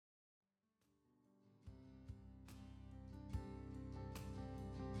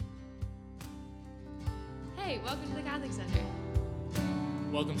welcome to the Catholic Center.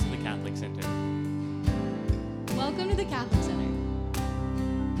 Welcome to the Catholic Center. Welcome to the Catholic Center.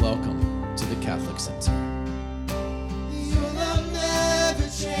 Welcome to the Catholic Center. Your love never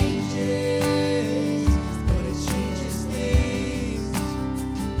changes, but it changes things.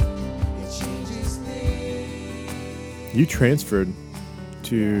 It changes things. You transferred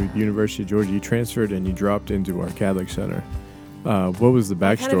to University of Georgia. You transferred and you dropped into our Catholic Center. What was the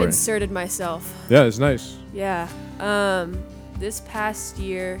I kind of backstory? inserted myself. Yeah, it's nice. Yeah. This past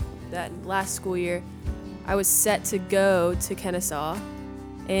year, that last school year, I was set to go to Kennesaw,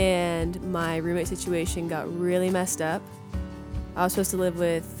 and my roommate situation got really messed up. I was supposed to live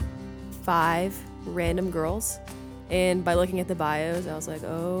with 5 random girls, and by looking at the bios, I was like,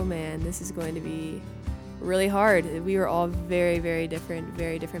 oh man, this is going to be really hard. We were all very, very different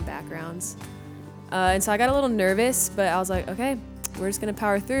backgrounds. And so I got a little nervous, but I was like, okay, we're just going to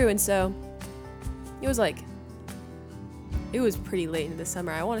power through. And so it was pretty late into the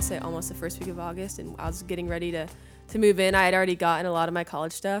summer. I want to say almost the first week of August, and I was getting ready to move in. I had already gotten a lot of my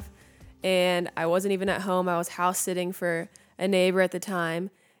college stuff, and I wasn't even at home. I was house sitting for a neighbor at the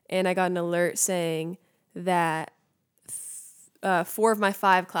time, and I got an alert saying that 4 of my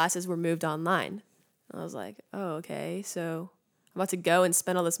 5 classes were moved online. I was like, oh, okay, so I'm about to go and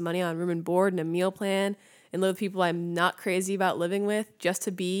spend all this money on room and board and a meal plan and live with people I'm not crazy about living with just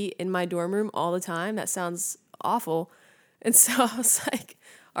to be in my dorm room all the time. That sounds awful. And so I was like,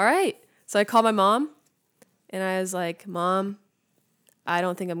 all right. So I called my mom and I was like, Mom, I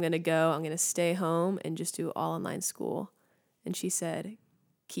don't think I'm going to go. I'm going to stay home and just do all online school. And she said,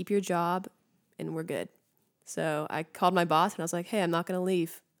 keep your job and we're good. So I called my boss and I was like, hey, I'm not going to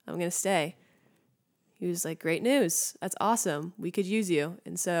leave. I'm going to stay. He was like, great news. That's awesome. We could use you.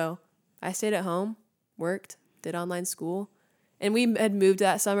 And so I stayed at home, worked, did online school. And we had moved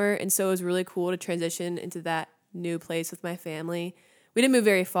that summer. And so it was really cool to transition into that new place with my family. We didn't move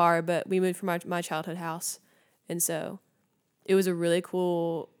very far, but we moved from my childhood house. And so it was a really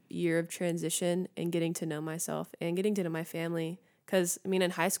cool year of transition and getting to know myself and getting to know my family. Because, in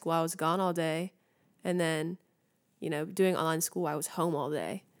high school, I was gone all day. And then, doing online school, I was home all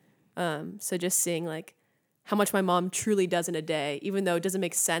day. So just seeing how much my mom truly does in a day, even though it doesn't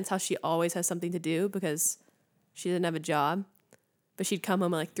make sense how she always has something to do because she didn't have a job, but she'd come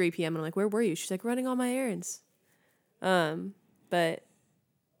home at 3 p.m. and I'm like, where were you? She's like, running all my errands. But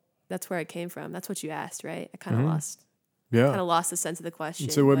that's where I came from. That's what you asked, right? I kind of lost the sense of the question.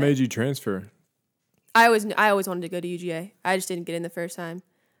 So what made you transfer? I always wanted to go to UGA. I just didn't get in the first time.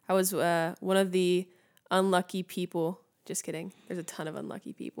 I was one of the unlucky people. Just kidding. There's a ton of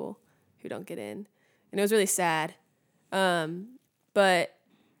unlucky people who don't get in. And it was really sad. But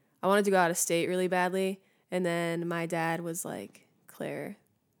I wanted to go out of state really badly. And then my dad was like, Claire,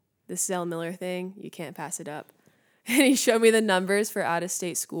 this Zell Miller thing, you can't pass it up. And he showed me the numbers for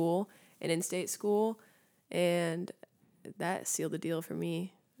out-of-state school and in-state school. And that sealed the deal for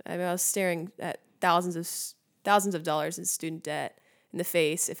me. I was staring at thousands of dollars in student debt in the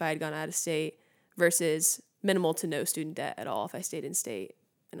face if I had gone out of state versus minimal to no student debt at all if I stayed in state.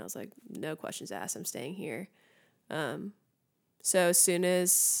 And I was like, no questions asked, I'm staying here. So as soon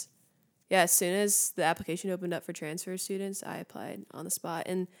as the application opened up for transfer students, I applied on the spot.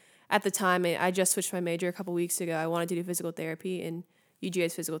 And at the time, I just switched my major a couple weeks ago. I wanted to do physical therapy, and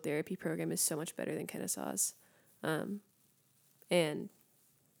UGA's physical therapy program is so much better than Kennesaw's. And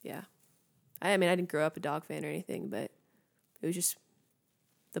yeah, I didn't grow up a dog fan or anything, but it was just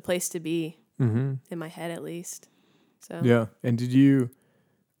the place to be. In my head, at least. So Yeah. And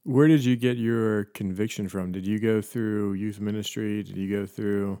where did you get your conviction from? Did you go through youth ministry? Did you go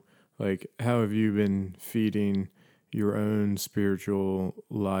through, how have you been feeding your own spiritual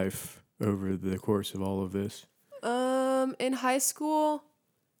life over the course of all of this? In high school,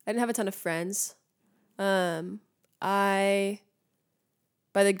 I didn't have a ton of friends. I,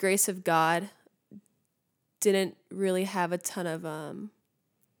 by the grace of God, didn't really have a ton of,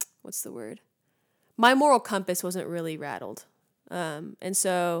 what's the word? My moral compass wasn't really rattled. And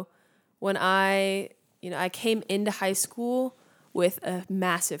so when I came into high school with a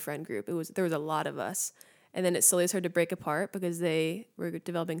massive friend group. There was a lot of us. And then it slowly started to break apart because they were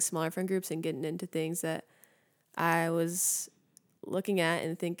developing smaller friend groups and getting into things that I was looking at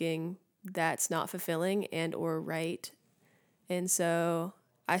and thinking that's not fulfilling and or right. And so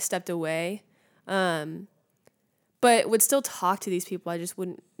I stepped away. But would still talk to these people. I just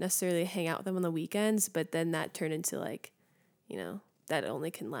wouldn't necessarily hang out with them on the weekends. But then that turned into that only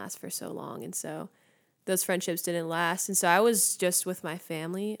can last for so long. And so those friendships didn't last. And so I was just with my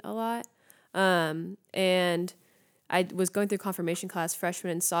family a lot. And I was going through confirmation class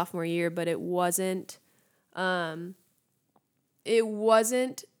freshman and sophomore year, but it wasn't It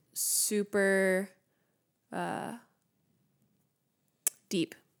wasn't super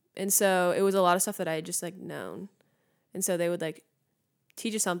deep. And so it was a lot of stuff that I had just like known. And so they would like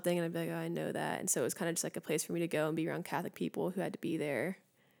teach us something and I'd be like, oh, I know that. And so it was kind of just like a place for me to go and be around Catholic people who had to be there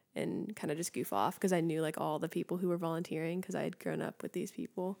and kind of just goof off because I knew like all the people who were volunteering because I had grown up with these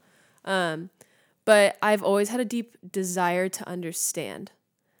people. But I've always had a deep desire to understand.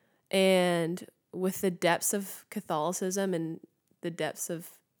 And with the depths of Catholicism and the depths of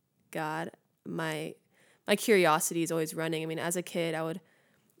God, my curiosity is always running. I mean, as a kid, I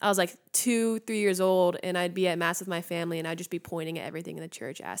was like 2-3 years old and I'd be at mass with my family and I'd just be pointing at everything in the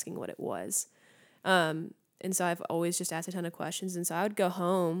church, asking what it was. And so I've always just asked a ton of questions. And so I would go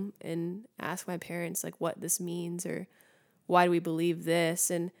home and ask my parents like what this means or why do we believe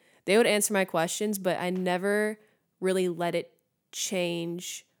this? And they would answer my questions, but I never really let it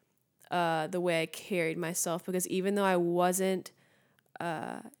change the way I carried myself because even though I wasn't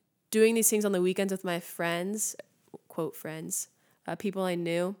doing these things on the weekends with my friends, quote friends, people I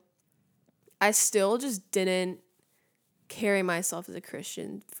knew, I still just didn't carry myself as a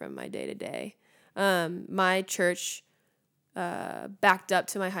Christian from my day to day. My church backed up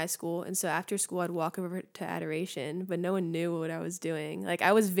to my high school, and so after school I'd walk over to adoration, but no one knew what I was doing. Like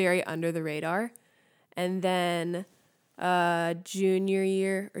I was very under the radar. And then junior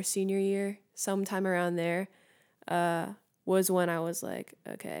year or senior year, sometime around there, was when I was like,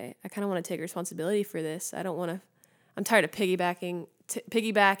 okay, I kind of want to take responsibility for this. I'm tired of piggybacking.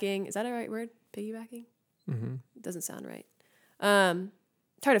 Is that a right word? Piggybacking? Mm-hmm. It doesn't sound right.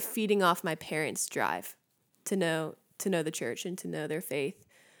 Tired of feeding off my parents' drive to know the church and to know their faith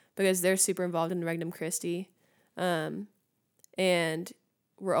because they're super involved in Regnum Christi. And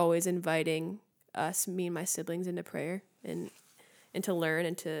we're always inviting us, me and my siblings, into prayer and to learn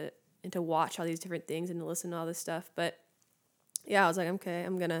and to watch all these different things and to listen to all this stuff. But yeah, I was like, okay,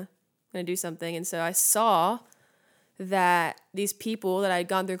 I'm gonna do something. And so I saw that these people that I'd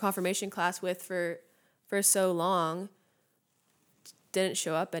gone through confirmation class with for so long didn't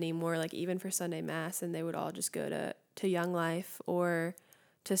show up anymore, like even for Sunday Mass, and they would all just go to Young Life or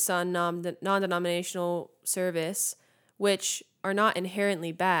to some non-denominational service, which are not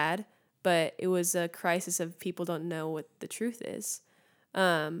inherently bad, but it was a crisis of people don't know what the truth is,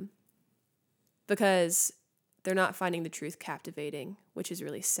 because they're not finding the truth captivating, which is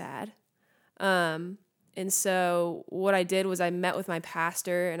really sad. And so what I did was I met with my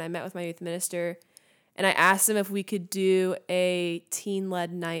pastor and I met with my youth minister and I asked them if we could do a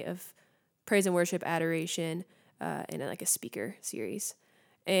teen-led night of praise and worship adoration in like a speaker series.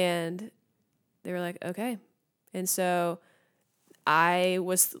 And they were like, okay. And so I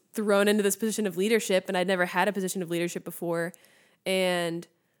was thrown into this position of leadership and I'd never had a position of leadership before and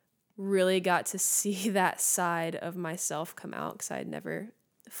really got to see that side of myself come out because I had never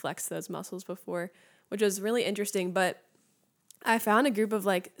flexed those muscles before, which was really interesting. But I found a group of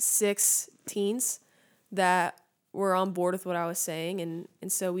like 6 teens that were on board with what I was saying.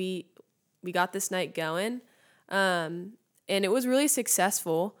 And so we got this night going. And it was really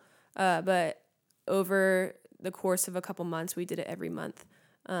successful. But over the course of a couple months, we did it every month.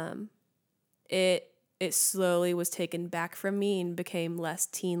 It slowly was taken back from me and became less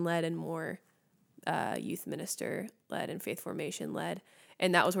teen-led and more youth minister-led and faith formation-led.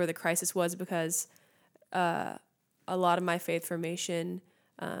 And that was where the crisis was because a lot of my faith formation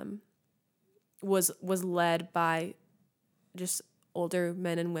was led by just older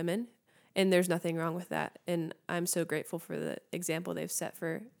men and women, and there's nothing wrong with that. And I'm so grateful for the example they've set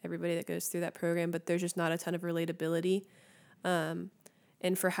for everybody that goes through that program, but there's just not a ton of relatability. And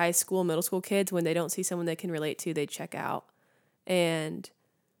for high school, middle school kids, when they don't see someone they can relate to, they check out. And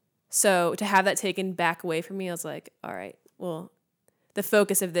so to have that taken back away from me, I was like, all right, well, the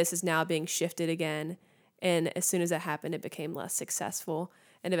focus of this is now being shifted again. And as soon as that happened, it became less successful.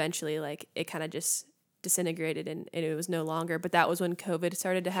 And eventually, like, it kind of just disintegrated and it was no longer. But that was when COVID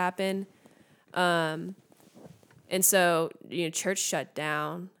started to happen. And so, church shut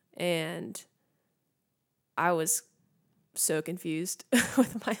down. And I was so confused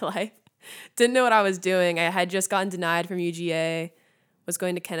with my life. Didn't know what I was doing. I had just gotten denied from UGA, was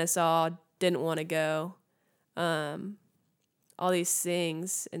going to Kennesaw, didn't want to go. All these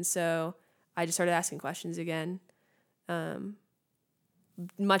things. And so I just started asking questions again.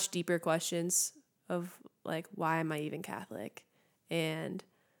 Much deeper questions of like, why am I even Catholic? And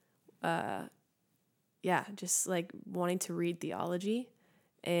just like wanting to read theology,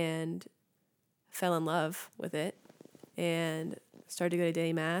 and fell in love with it and started to go to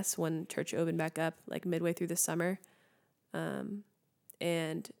daily mass when church opened back up like midway through the summer,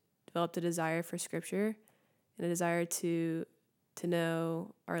 and developed a desire for scripture and a desire to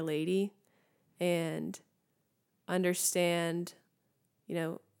know Our Lady and understand,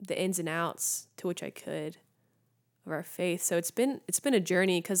 the ins and outs to which I could of our faith. So it's been a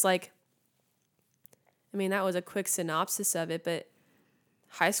journey, because that was a quick synopsis of it, but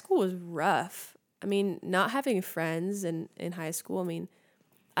high school was rough. Not having friends in high school.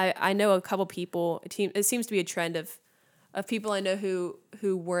 I know a couple people. It seems to be a trend of people I know who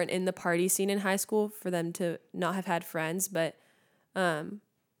weren't in the party scene in high school, for them to not have had friends. But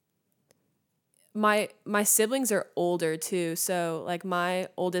my siblings are older too. So like my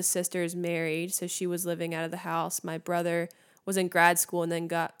oldest sister is married, so she was living out of the house. My brother was in grad school and then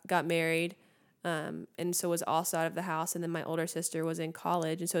got married, and so was also out of the house. And then my older sister was in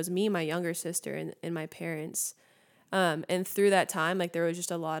college, and so it was me, my younger sister, and my parents. And through that time, like there was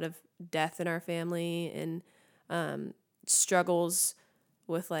just a lot of death in our family, and struggles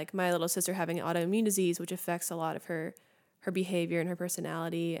with like my little sister having autoimmune disease, which affects a lot of her behavior and her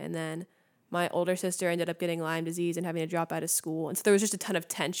personality. And then my older sister ended up getting Lyme disease and having to drop out of school. And so there was just a ton of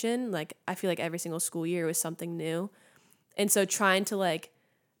tension. Like I feel like every single school year was something new. And so trying to like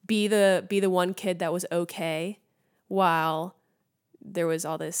be the one kid that was okay while there was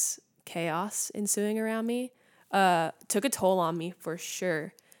all this chaos ensuing around me, took a toll on me for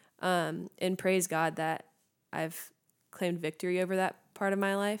sure. And praise God that I've claimed victory over that part of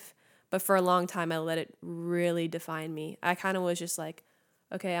my life. But for a long time, I let it really define me. I kind of was just like,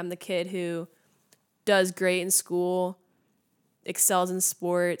 okay, I'm the kid who does great in school, excels in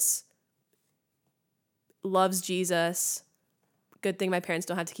sports, loves Jesus. Good thing my parents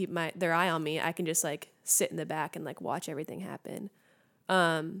don't have to keep their eye on me. I can just like sit in the back and like watch everything happen.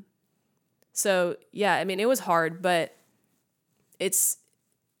 So yeah, it was hard, but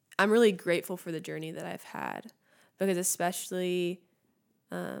I'm really grateful for the journey that I've had, because especially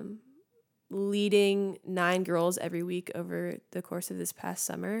leading 9 girls every week over the course of this past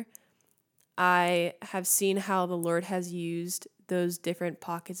summer, I have seen how the Lord has used those different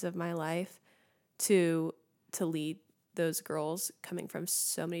pockets of my life to lead those girls coming from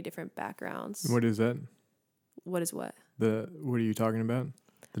so many different backgrounds. What is that? What is what? What are you talking about?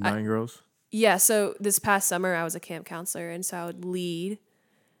 The 9 girls? Yeah, so this past summer I was a camp counselor, and so I would lead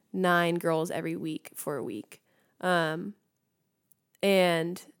 9 girls every week for a week. And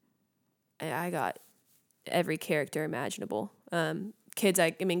I got every character imaginable.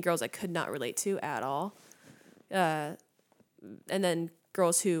 Girls I could not relate to at all. And then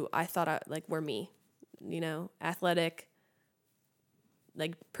girls who I thought were me, athletic,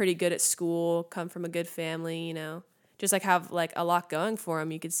 like pretty good at school, come from a good family, just like have like a lot going for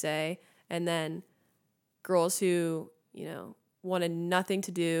them, you could say. And then girls who, wanted nothing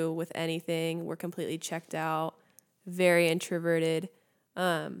to do with anything, were completely checked out, very introverted.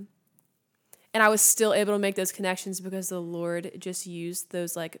 And I was still able to make those connections because the Lord just used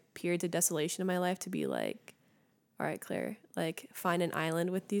those like periods of desolation in my life to be like, all right, Claire, like find an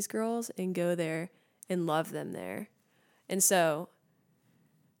island with these girls and go there and love them there. And so,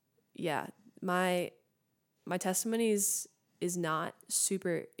 yeah, my testimony is not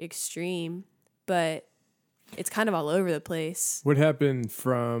super extreme, but it's kind of all over the place. What happened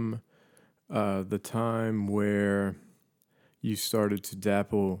from the time where you started to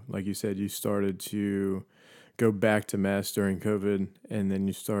dabble, like you said, you started to go back to Mass during COVID, and then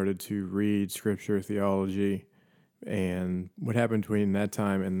you started to read scripture, theology, and what happened between that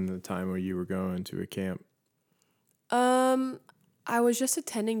time and the time where you were going to a camp? I was just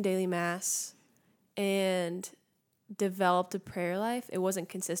attending daily Mass and developed a prayer life. It wasn't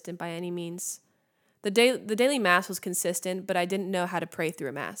consistent by any means. The daily Mass was consistent, but I didn't know how to pray through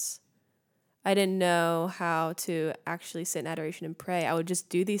a Mass. I didn't know how to actually sit in adoration and pray. I would just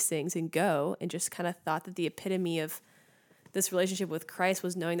do these things and go, and just kind of thought that the epitome of this relationship with Christ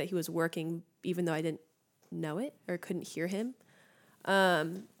was knowing that he was working even though I didn't know it or couldn't hear him.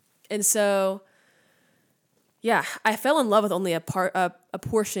 And so, yeah, I fell in love with only a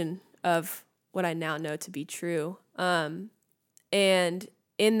portion of what I now know to be true. And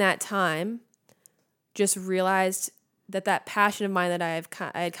in that time, just realized that passion of mine that I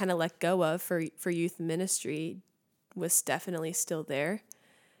had kind of let go of for youth ministry was definitely still there.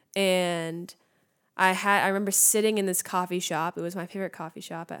 And I remember sitting in this coffee shop. It was my favorite coffee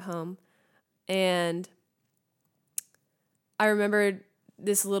shop at home. And I remembered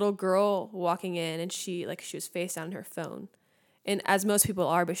this little girl walking in, and she was face down on her phone. And as most people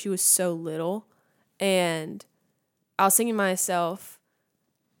are, but she was so little. And I was thinking to myself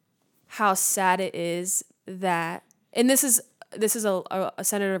how sad it is that, and this is a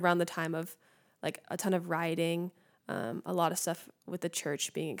centered around the time of like a ton of rioting, a lot of stuff with the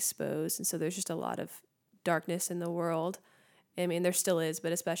church being exposed. And so there's just a lot of darkness in the world. I mean, there still is,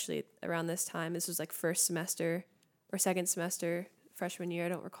 but especially around this time. This was like first semester or second semester, freshman year, I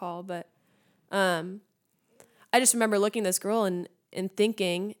don't recall. But I just remember looking at this girl and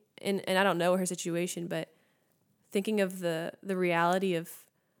thinking, and I don't know her situation, but thinking of the reality of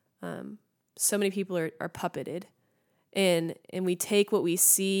so many people are puppeted. And we take what we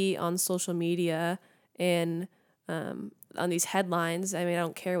see on social media and on these headlines. I mean, I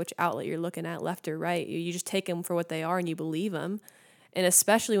don't care which outlet you're looking at, left or right. You just take them for what they are and you believe them. And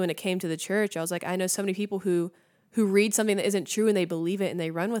especially when it came to the church, I was like, I know so many people who read something that isn't true and they believe it and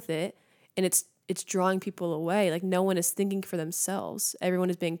they run with it. And it's drawing people away. Like, no one is thinking for themselves. Everyone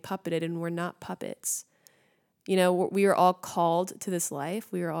is being puppeted, and we're not puppets. You know, we are all called to this life.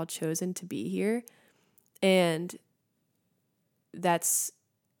 We are all chosen to be here. And it's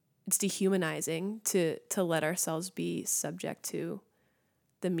dehumanizing to let ourselves be subject to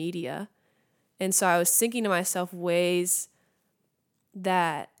the media. And so I was thinking to myself ways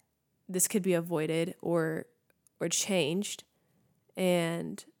that this could be avoided or changed.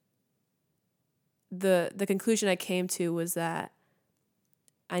 And the conclusion I came to was that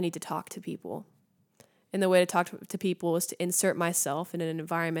I need to talk to people. And the way to talk to people is to insert myself in an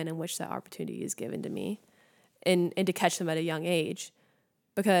environment in which that opportunity is given to me and to catch them at a young age.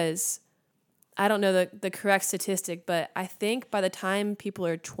 Because I don't know the correct statistic, but I think by the time people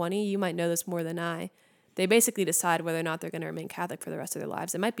are 20, you might know this more than I, they basically decide whether or not they're going to remain Catholic for the rest of their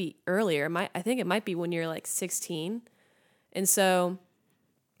lives. It might be earlier. I think it might be when you're like 16. And so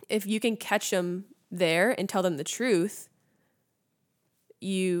if you can catch them there and tell them the truth,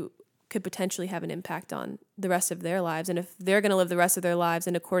 you could potentially have an impact on the rest of their lives. And if they're going to live the rest of their lives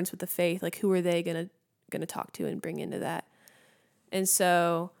in accordance with the faith, like, who are they going to talk to and bring into that? And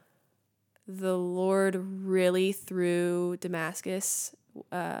so the Lord really threw Damascus,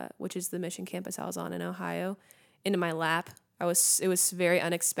 which is the mission campus I was on in Ohio, into my lap. It was very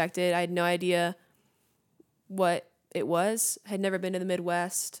unexpected. I had no idea what it was. I had never been to the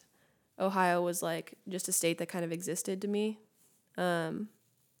Midwest. Ohio was like just a state that kind of existed to me.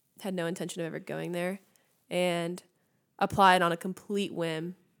 Had no intention of ever going there, and applied on a complete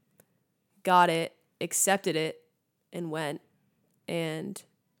whim, got it, accepted it, and went. And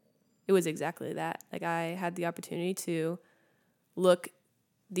it was exactly that. Like, I had the opportunity to look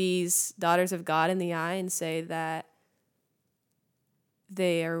these daughters of God in the eye and say that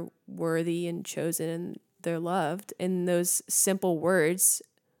they are worthy and chosen and they're loved. And those simple words,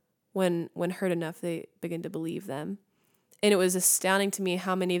 when heard enough, they begin to believe them. And it was astounding to me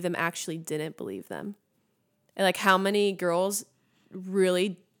how many of them actually didn't believe them. And like, how many girls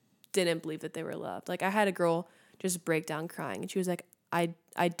really didn't believe that they were loved. Like, I had a girl just break down crying, and she was like, I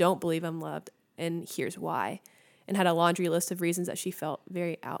don't believe I'm loved, and here's why. And had a laundry list of reasons that she felt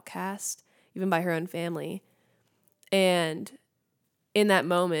very outcast, even by her own family. And in that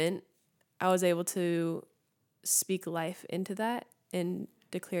moment, I was able to speak life into that and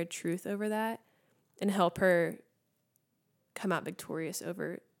declare truth over that and help her come out victorious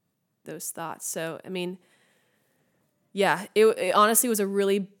over those thoughts. So, I mean, yeah, it honestly was a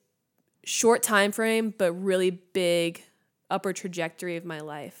really short time frame, but really big upward trajectory of my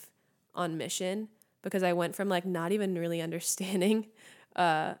life on mission, because I went from like not even really understanding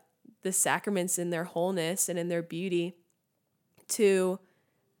the sacraments in their wholeness and in their beauty to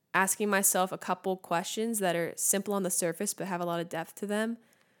asking myself a couple questions that are simple on the surface but have a lot of depth to them,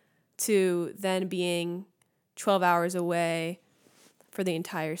 to then being 12 hours away for the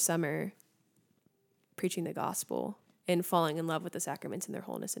entire summer preaching the gospel and falling in love with the sacraments in their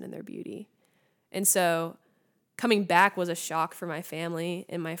wholeness and in their beauty. And so coming back was a shock for my family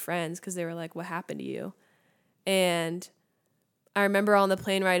and my friends, because they were like, what happened to you? And I remember on the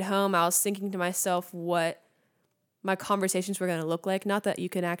plane ride home, I was thinking to myself what my conversations were going to look like. Not that you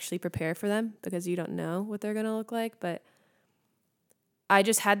can actually prepare for them, because you don't know what they're going to look like, but I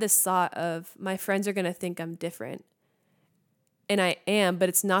just had this thought of, my friends are going to think I'm different. And I am, but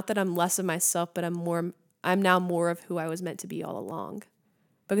it's not that I'm less of myself, but I'm now more of who I was meant to be all along,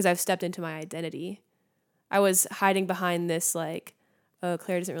 because I've stepped into my identity. I was hiding behind this like, oh,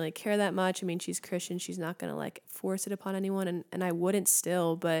 Claire doesn't really care that much. I mean, she's Christian. She's not going to like force it upon anyone. And I wouldn't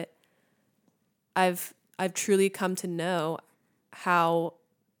still, but I've truly come to know how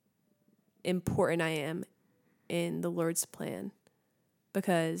important I am in the Lord's plan,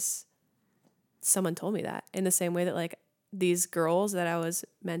 because someone told me that, in the same way that like these girls that I was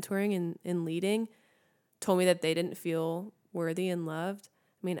mentoring and leading told me that they didn't feel worthy and loved.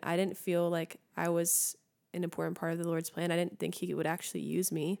 I mean, I didn't feel like I was an important part of the Lord's plan. I didn't think he would actually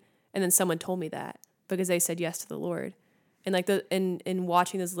use me. And then someone told me that because they said yes to the Lord. And like in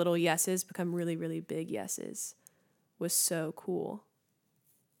watching those little yeses become really, really big yeses was so cool.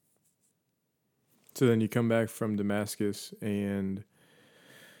 So then you come back from Damascus and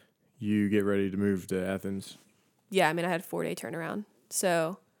you get ready to move to Athens. Yeah, I mean, I had a 4-day turnaround.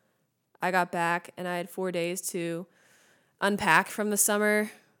 So I got back and I had 4 days to unpack from the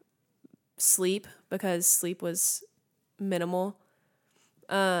summer, sleep, because sleep was minimal,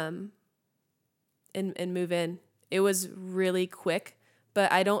 and move in. It was really quick,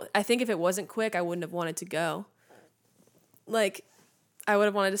 but I think if it wasn't quick, I wouldn't have wanted to go. Like, I would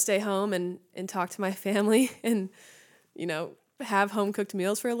have wanted to stay home and talk to my family and, have home-cooked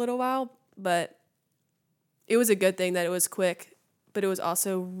meals for a little while, but it was a good thing that it was quick, but it was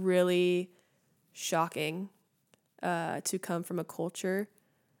also really shocking to come from a culture,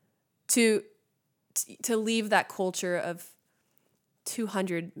 to leave that culture of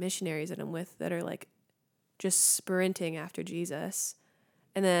 200 missionaries that I'm with that are like just sprinting after Jesus,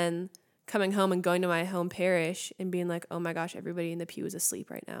 and then coming home and going to my home parish and being like, oh my gosh, everybody in the pew is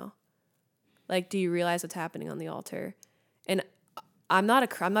asleep right now. Like, do you realize what's happening on the altar? And I'm not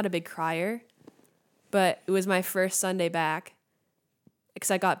a big crier, but it was my first Sunday back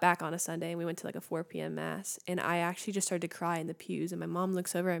because I got back on a Sunday and we went to like a 4 p.m. mass, and I actually just started to cry in the pews, and my mom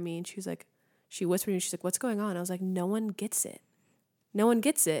looks over at me and she whispered to me, she's like, what's going on? I was like, no one gets it. No one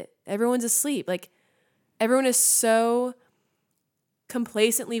gets it. Everyone's asleep. Like, everyone is so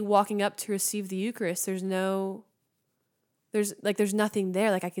complacently walking up to receive the Eucharist. There's nothing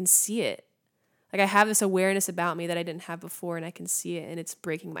there. Like, I can see it. Like, I have this awareness about me that I didn't have before, and I can see it, and it's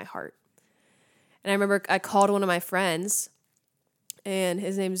breaking my heart. And I remember I called one of my friends, and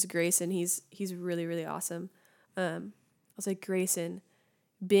his name is Grayson. He's really, really awesome. I was like, Grayson,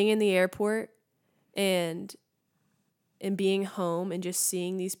 being in the airport and being home and just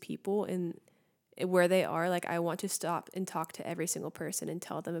seeing these people and where they are, like, I want to stop and talk to every single person and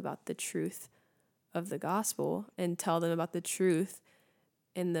tell them about the truth of the gospel and tell them about the truth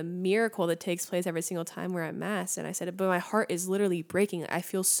and the miracle that takes place every single time we're at mass. And I said, but my heart is literally breaking. I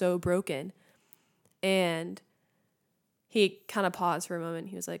feel so broken. And he kind of paused for a moment.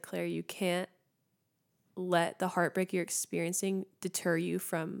 He was like, Claire, you can't let the heartbreak you're experiencing deter you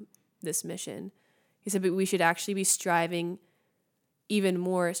from this mission. He said, but we should actually be striving even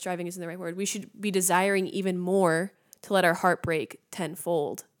more. Striving isn't the right word. We should be desiring even more to let our heart break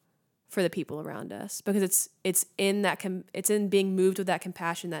tenfold for the people around us, because it's in being moved with that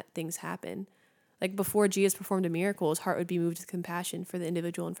compassion that things happen. Like, before Jesus performed a miracle, his heart would be moved with compassion for the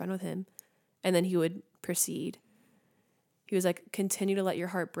individual in front of him, and then he would proceed. He was like, continue to let your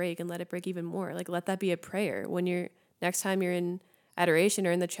heart break and let it break even more. Like, let that be a prayer. When next time you're in adoration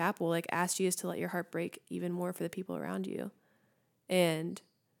or in the chapel, like, ask Jesus to let your heart break even more for the people around you. And,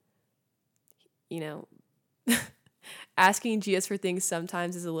 asking Jesus for things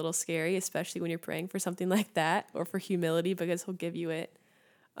sometimes is a little scary, especially when you're praying for something like that, or for humility, because he'll give you it.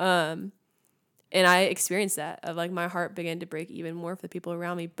 And I experienced that, of like, my heart began to break even more for the people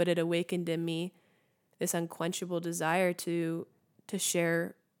around me, but it awakened in me this unquenchable desire to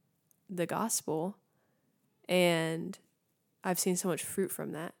share the gospel. And I've seen so much fruit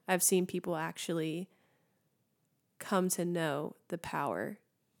from that. I've seen people actually come to know the power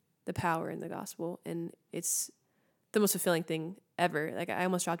in the gospel. And it's the most fulfilling thing ever. Like, I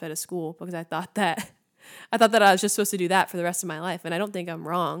almost dropped out of school because I thought that I was just supposed to do that for the rest of my life. And I don't think I'm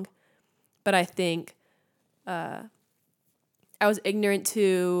wrong, but I think I was ignorant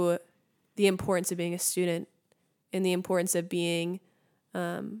to the importance of being a student and the importance of being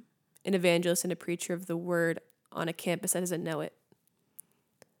an evangelist and a preacher of the word on a campus that doesn't know it.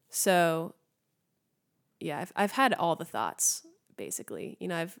 So, yeah, I've had all the thoughts, basically.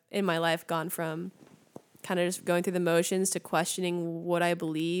 I've, in my life, gone from kind of just going through the motions to questioning what I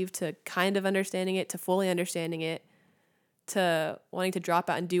believe, to kind of understanding it, to fully understanding it, to wanting to drop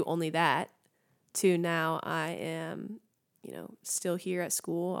out and do only that, to now I am, still here at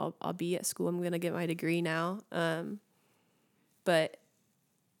school. I'll be at school. I'm going to get my degree now. But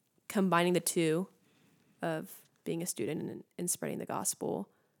combining the two of being a student and spreading the gospel,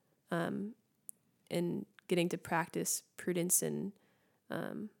 and getting to practice prudence and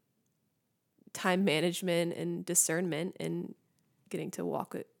time management and discernment, and getting to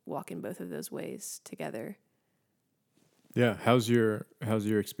walk in both of those ways together. Yeah. How's your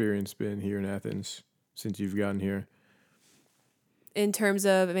experience been here in Athens since you've gotten here? In terms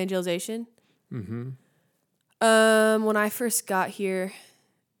of evangelization? Mm-hmm. When I first got here,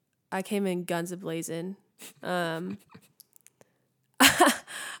 I came in guns a-blazing. I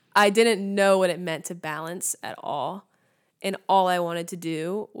didn't know what it meant to balance at all. And all I wanted to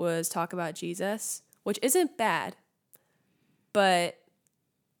do was talk about Jesus, which isn't bad. But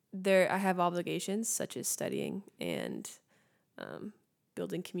I have obligations such as studying and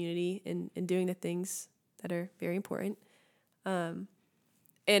building community and doing the things that are very important. And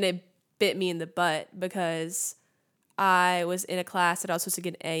it bit me in the butt because I was in a class that I was supposed to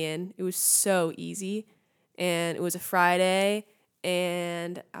get an A in. It was so easy. And it was a Friday.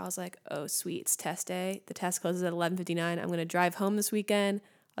 And I was like, oh, sweet, it's test day. The test closes at 11:59. I'm going to drive home this weekend.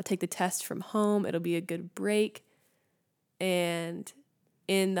 I'll take the test from home. It'll be a good break. And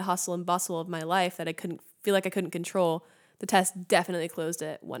in the hustle and bustle of my life that I couldn't control, the test definitely closed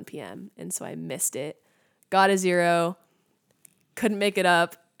at 1 p.m. And so I missed it. Got a 0. Couldn't make it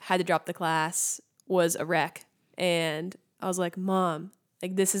up. Had to drop the class. Was a wreck. And I was like, Mom,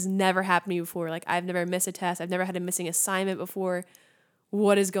 like this has never happened to me before. Like I've never missed a test. I've never had a missing assignment before.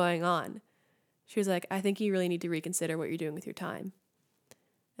 What is going on? She was like, I think you really need to reconsider what you're doing with your time.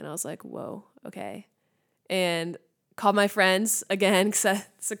 And I was like, whoa, okay. And called my friends again, because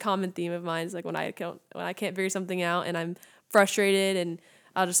it's a common theme of mine. It's like when I can't figure something out and I'm frustrated, and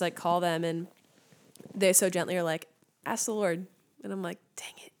I'll just like call them, and they so gently are like, ask the Lord. And I'm like,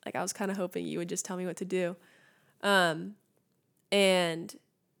 dang it. Like I was kind of hoping you would just tell me what to do. And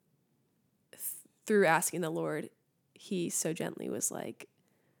through asking the Lord, he so gently was like,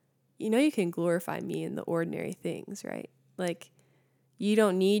 you can glorify me in the ordinary things, right? Like you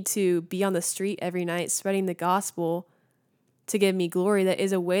don't need to be on the street every night spreading the gospel to give me glory. That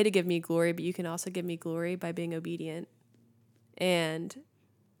is a way to give me glory, but you can also give me glory by being obedient and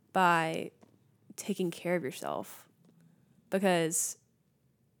by taking care of yourself, because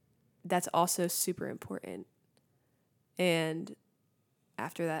that's also super important. And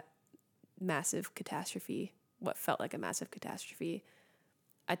after that massive catastrophe, what felt like a massive catastrophe,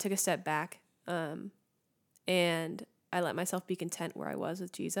 I took a step back, and I let myself be content where I was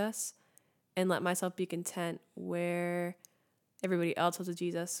with Jesus, and let myself be content where everybody else was with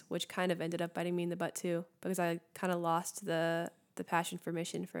Jesus, which kind of ended up biting me in the butt too, because I kind of lost the passion for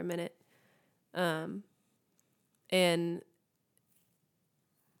mission for a minute. And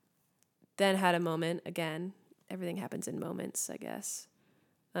then had a moment, again, everything happens in moments, I guess,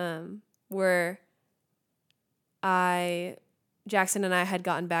 where Jackson and I had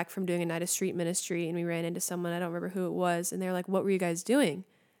gotten back from doing a night of street ministry, and we ran into someone, I don't remember who it was, and they were like, what were you guys doing?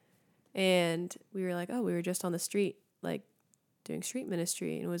 And we were like, oh, we were just on the street, like doing street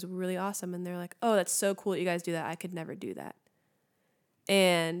ministry, and it was really awesome. And they're like, oh, that's so cool that you guys do that. I could never do that.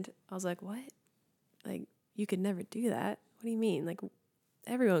 And I was like, what? Like, you could never do that? What do you mean? Like,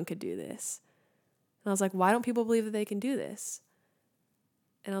 everyone could do this. And I was like, why don't people believe that they can do this?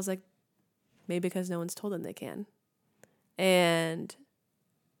 And I was like, maybe because no one's told them they can. And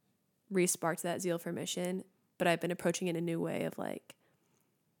re-sparked that zeal for mission. But I've been approaching it in a new way of like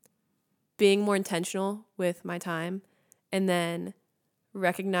being more intentional with my time, and then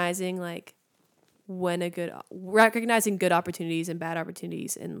recognizing like recognizing good opportunities and bad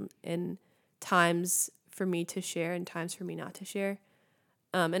opportunities, and times for me to share and times for me not to share.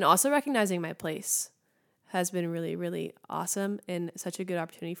 And also recognizing my place has been really, really awesome, and such a good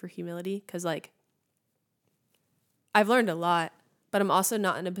opportunity for humility, because like I've learned a lot, but I'm also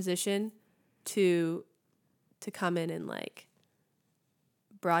not in a position to come in and like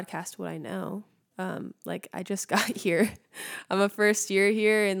broadcast what I know. Like I just got here. I'm a first year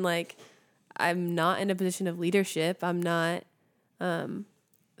here, and like I'm not in a position of leadership. I'm not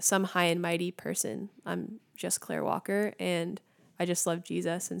some high and mighty person. I'm just Claire Walker, and I just love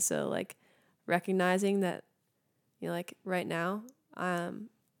Jesus. And so like recognizing that, like right now,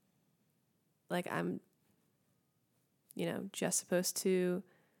 like I'm, just supposed to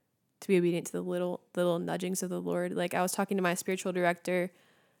be obedient to the little nudgings of the Lord. Like I was talking to my spiritual director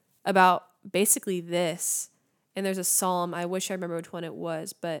about basically this, and there's a psalm, I wish I remember which one it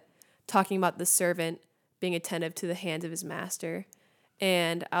was, but talking about the servant being attentive to the hands of his master.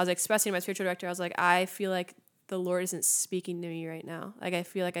 And I was expressing to my spiritual director, I was like, I feel like the Lord isn't speaking to me right now. Like I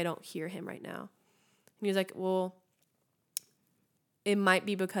feel like I don't hear him right now. And he was like, well, it might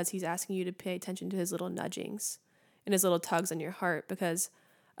be because he's asking you to pay attention to his little nudgings and his little tugs on your heart, because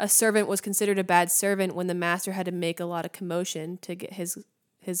a servant was considered a bad servant when the master had to make a lot of commotion to get his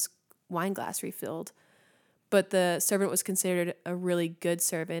wine glass refilled. But the servant was considered a really good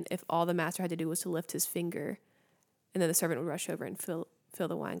servant if all the master had to do was to lift his finger, and then the servant would rush over and fill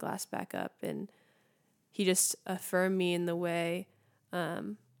the wine glass back up. And he just affirmed me in a way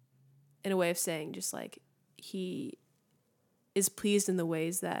of saying, just like, he is pleased in the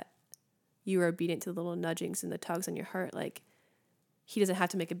ways that you are obedient to the little nudgings and the tugs on your heart. Like he doesn't have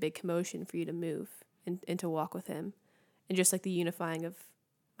to make a big commotion for you to move and to walk with him. And just like the unifying of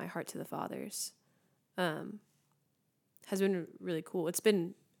my heart to the Father's. has been really cool. It's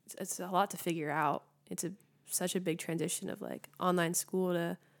a lot to figure out. It's such a big transition of like online school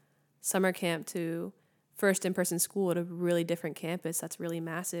to summer camp to first in-person school at a really different campus that's really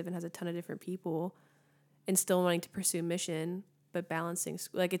massive and has a ton of different people, and still wanting to pursue mission but balancing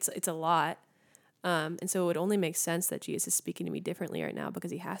like it's a lot. And so it would only make sense that Jesus is speaking to me differently right now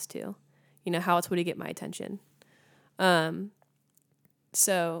because he has to. You know, how else would he get my attention?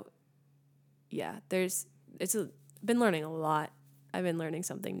 So yeah, been learning a lot. I've been learning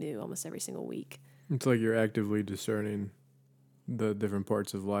something new almost every single week. It's like you're actively discerning the different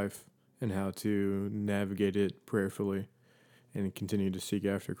parts of life and how to navigate it prayerfully and continue to seek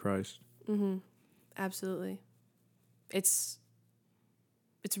after Christ. Mm-hmm. Absolutely. It's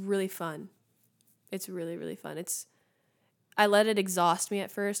really fun. It's really, really fun. I let it exhaust me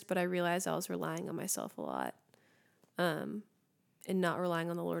at first, but I realized I was relying on myself a lot, and not relying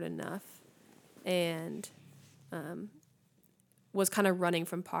on the Lord enough, and was kind of running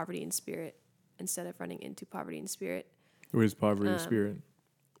from poverty in spirit instead of running into poverty in spirit. What is poverty in spirit?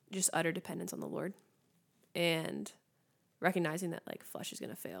 Just utter dependence on the Lord, and recognizing that like flesh is going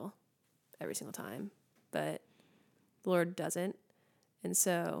to fail every single time, but the Lord doesn't. And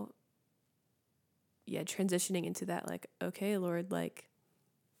so, yeah, transitioning into that, like, okay, Lord, like,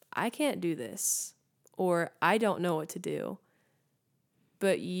 I can't do this, or I don't know what to do,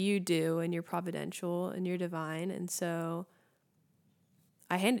 but you do, and you're providential, and you're divine, and so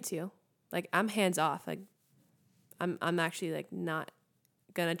I hand it to you. Like, I'm hands off. Like, I'm actually, like, not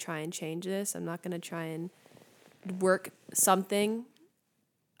gonna try and change this. I'm not gonna try and work something.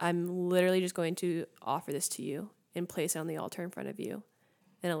 I'm literally just going to offer this to you and place it on the altar in front of you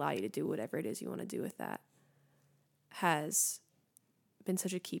and allow you to do whatever it is you want to do with that. Has been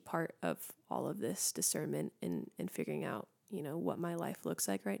such a key part of all of this discernment and figuring out, you know, what my life looks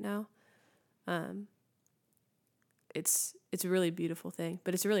like right now. It's a really beautiful thing,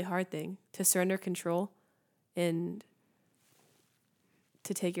 but it's a really hard thing to surrender control and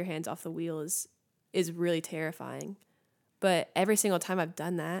to take your hands off the wheel is really terrifying. But every single time I've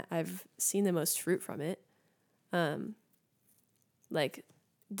done that, I've seen the most fruit from it. Like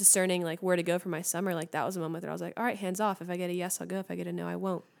discerning like where to go for my summer, like that was a moment that I was like, all right, hands off. If I get a yes, I'll go. If I get a no, I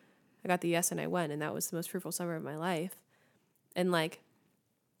won't. I got the yes and I went, and that was the most fruitful summer of my life. And like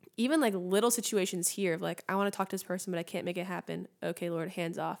even like little situations here of like, I want to talk to this person, but I can't make it happen. Okay, Lord,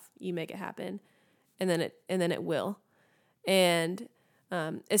 hands off. You make it happen. And then it will. And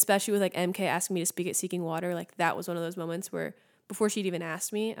especially with like MK asking me to speak at Seeking Water, like that was one of those moments where before she'd even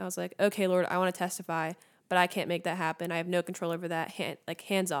asked me, I was like, okay, Lord, I want to testify, but I can't make that happen. I have no control over that.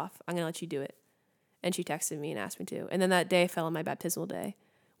 Hands off. I'm going to let you do it. And she texted me and asked me to. And then that day fell on my baptismal day,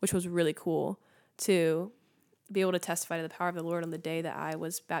 which was really cool to be able to testify to the power of the Lord on the day that I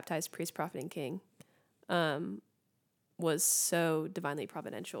was baptized priest, prophet, and king. Was so divinely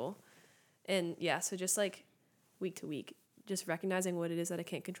providential. And yeah, so just like week to week, just recognizing what it is that I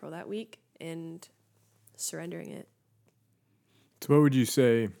can't control that week and surrendering it. So what would you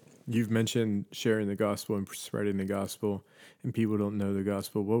say? You've mentioned sharing the gospel and spreading the gospel, and people don't know the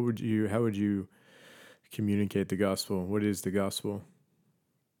gospel. How would you communicate the gospel? What is the gospel?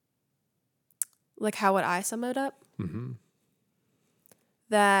 Like, how would I sum it up? Mm-hmm.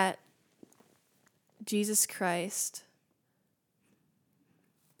 That Jesus Christ,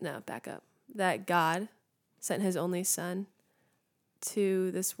 no, back up. That God sent his only son to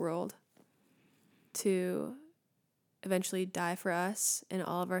this world to eventually die for us and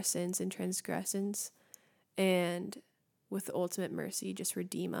all of our sins and transgressions, and with the ultimate mercy, just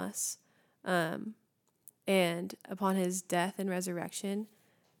redeem us. And upon his death and resurrection,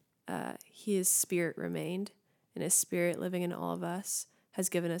 his spirit remained, and his spirit living in all of us has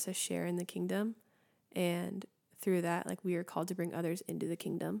given us a share in the kingdom. And through that, like, we are called to bring others into the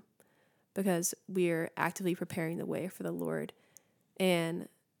kingdom because we are actively preparing the way for the Lord. And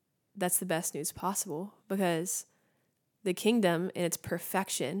that's the best news possible, because the kingdom in its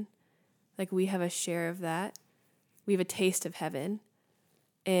perfection, like, we have a share of that. We have a taste of heaven,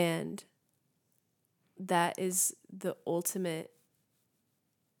 and that is the ultimate.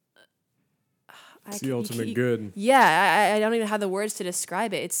 It's the ultimate good. Yeah, I don't even have the words to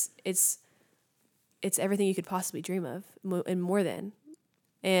describe it. It's everything you could possibly dream of, and more than.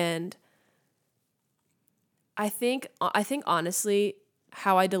 And I think honestly,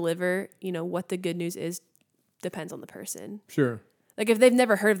 how I deliver, what the good news is, depends on the person. Sure. Like, if they've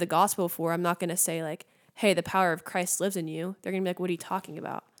never heard of the gospel before, I'm not going to say like, hey, the power of Christ lives in you. They're going to be like, what are you talking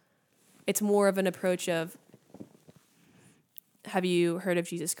about? It's more of an approach of, have you heard of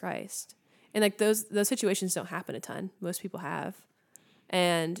Jesus Christ? And like those situations don't happen a ton. Most people have.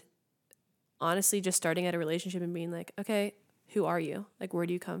 And honestly just starting at a relationship and being like, okay, who are you? Like, where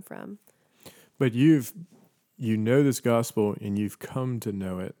do you come from? But you know this gospel and you've come to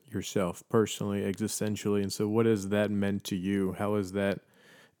know it yourself personally, existentially. And so what has that meant to you? How has that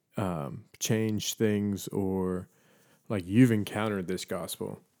changed things, or like you've encountered this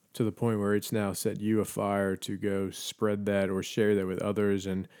gospel to the point where it's now set you afire to go spread that or share that with others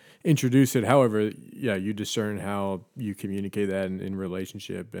and introduce it. However, yeah, you discern how you communicate that in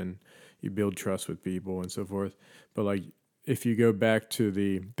relationship, and you build trust with people and so forth. But like, if you go back to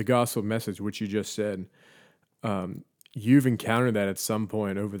the gospel message, which you just said, you've encountered that at some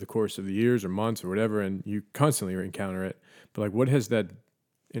point over the course of the years or months or whatever, and you constantly encounter it. But like, what has that,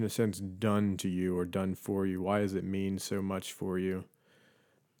 in a sense, done to you or done for you? Why does it mean so much for you?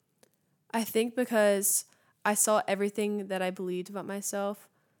 I think because I saw everything that I believed about myself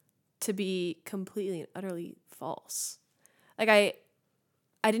to be completely and utterly false. Like I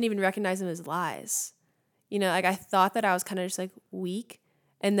didn't even recognize them as lies. You know, like I thought that I was kind of just like weak,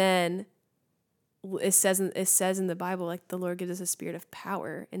 and then it says in the Bible, like the Lord gives us a spirit of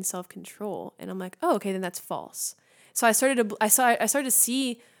power and self-control, and I'm like, oh, okay, then that's false. So I started to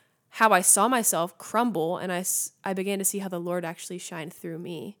see how I saw myself crumble, and I began to see how the Lord actually shined through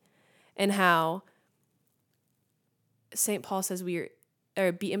me, and how St. Paul says be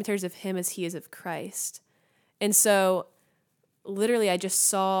imitators of him as he is of Christ. And so literally I just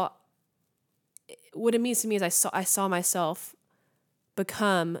saw what it means to me is I saw myself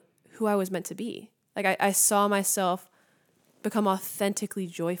become who I was meant to be. Like I saw myself become authentically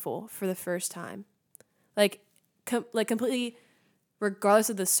joyful for the first time. Like completely, regardless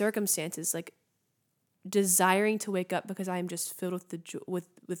of the circumstances, like desiring to wake up because I am just filled with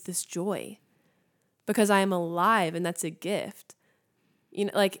with this joy, because I am alive, and that's a gift. You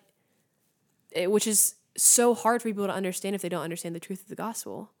know, like which is so hard for people to understand if they don't understand the truth of the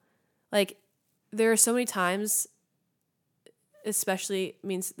gospel. Like there are so many times, especially, I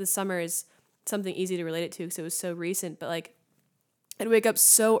mean, the summer is something easy to relate it to because it was so recent, but like I'd wake up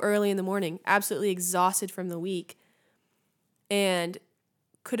so early in the morning, absolutely exhausted from the week, and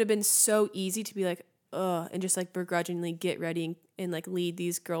could have been so easy to be like, ugh, and just like begrudgingly get ready and like lead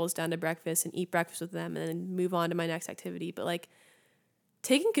these girls down to breakfast and eat breakfast with them and then move on to my next activity. But like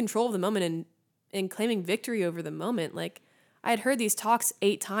taking control of the moment and claiming victory over the moment. Like I had heard these talks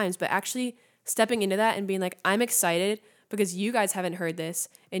 8 times, but actually stepping into that and being like, I'm excited because you guys haven't heard this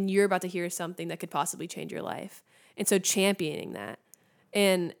and you're about to hear something that could possibly change your life. And so championing that.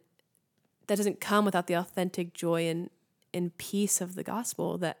 And that doesn't come without the authentic joy and peace of the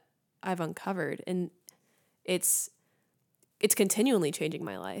gospel that I've uncovered. And it's continually changing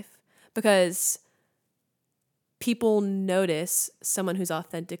my life because people notice someone who's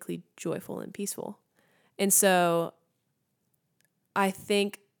authentically joyful and peaceful. And so I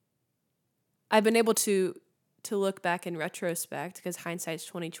think I've been able to look back in retrospect, because hindsight's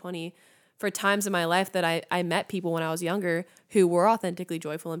 2020, for times in my life that I met people when I was younger who were authentically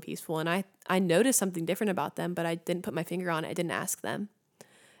joyful and peaceful. And I noticed something different about them, but I didn't put my finger on it. I didn't ask them.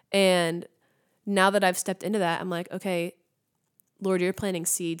 And now that I've stepped into that, I'm like, okay, Lord, you're planting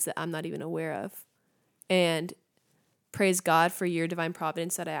seeds that I'm not even aware of. And praise God for your divine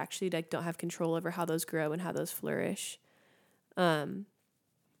providence that I actually like don't have control over how those grow and how those flourish.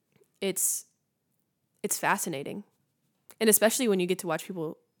 It's fascinating. And especially when you get to watch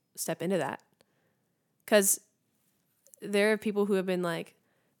people step into that. Because there are people who have been like,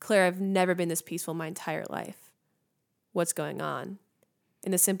 Claire, I've never been this peaceful my entire life. What's going on?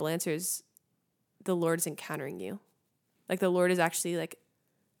 And the simple answer is the Lord is encountering you. Like the Lord is actually like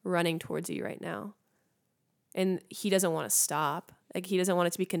running towards you right now. And he doesn't want to stop. Like he doesn't want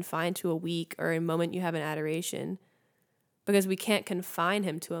it to be confined to a week or a moment you have in adoration, because we can't confine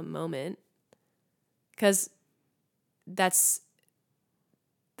him to a moment, because that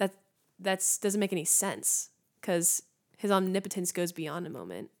doesn't make any sense, because his omnipotence goes beyond a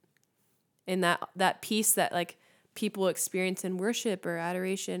moment. And that peace that like people experience in worship or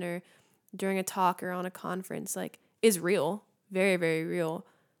adoration or during a talk or on a conference, like is real, very, very real.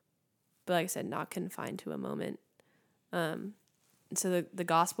 But like I said, not confined to a moment. And so the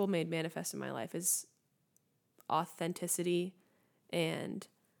gospel made manifest in my life is authenticity and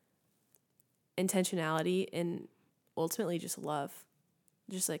intentionality and ultimately just love.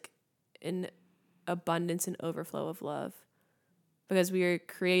 Just like an abundance and overflow of love. Because we are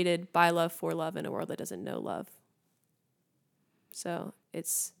created by love for love in a world that doesn't know love. So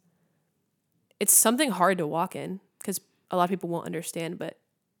it's something hard to walk in, because a lot of people won't understand, but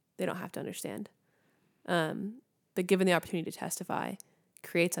they don't have to understand. But given the opportunity to testify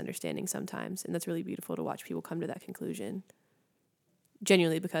creates understanding sometimes. And that's really beautiful to watch people come to that conclusion.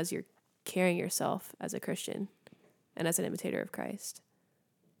 Genuinely, because you're carrying yourself as a Christian and as an imitator of Christ.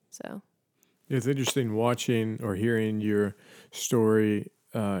 So It's interesting watching or hearing your story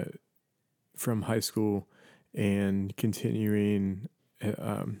from high school and continuing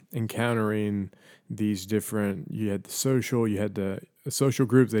encountering these different, you had the social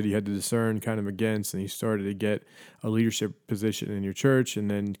groups that you had to discern kind of against, and you started to get a leadership position in your church, and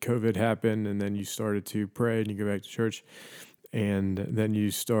then COVID happened, and then you started to pray and you go back to church, and then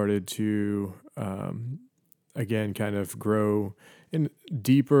you started to again kind of grow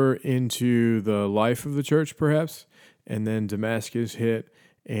deeper into the life of the church perhaps, and then Damascus hit,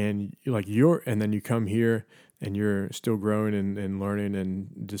 and and then you come here and you're still growing and learning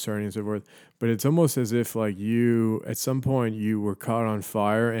and discerning and so forth. But it's almost as if like you, at some point you were caught on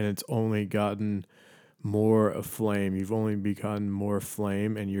fire and it's only gotten more aflame. You've only become more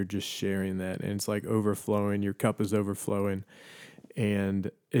flame and you're just sharing that. And it's like overflowing. Your cup is overflowing. And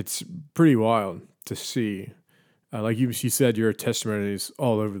it's pretty wild to see. Like you said, your testimony is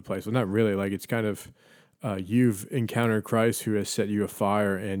all over the place. Well, not really. Like it's kind of, you've encountered Christ who has set you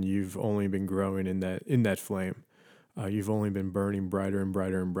afire, and you've only been growing in that flame. You've only been burning brighter and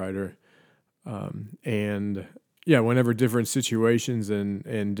brighter and brighter. And yeah, whenever different situations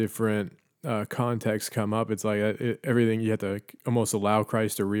and different contexts come up, it's like everything, you have to almost allow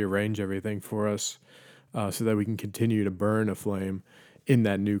Christ to rearrange everything for us so that we can continue to burn a flame in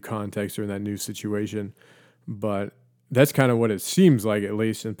that new context or in that new situation. But that's kind of what it seems like, at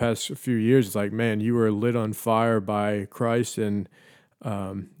least in the past few years. It's like, man, you were lit on fire by Christ, and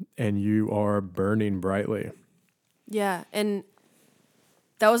you are burning brightly. yeah, and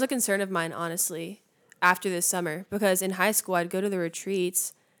that was a concern of mine, honestly, after this summer, because in high school I'd go to the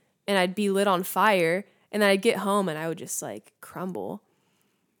retreats and I'd be lit on fire, and then I'd get home and I would just like crumble.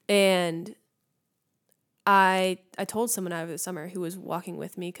 And I told someone over the summer who was walking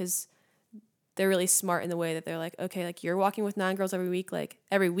with me, because they're really smart in the way that they're like, okay, like you're walking with 9 girls every week, like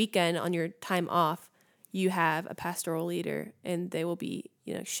every weekend on your time off, you have a pastoral leader and they will be,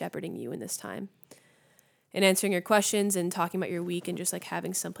 shepherding you in this time and answering your questions and talking about your week and just like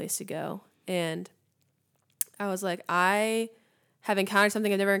having someplace to go. And I was like, I have encountered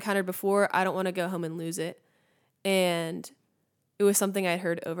something I've never encountered before. I don't want to go home and lose it. And it was something I'd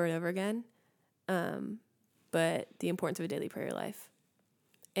heard over and over again. But the importance of a daily prayer life,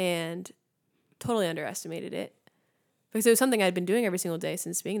 and totally underestimated it, because it was something I'd been doing every single day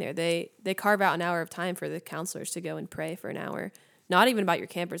since being there. They carve out an hour of time for the counselors to go and pray for an hour. Not even about your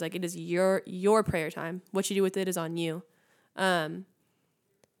campers. Like, it is your prayer time. What you do with it is on you. And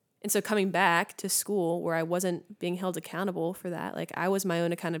so coming back to school where I wasn't being held accountable for that, like I was my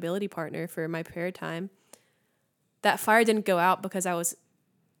own accountability partner for my prayer time, that fire didn't go out because I was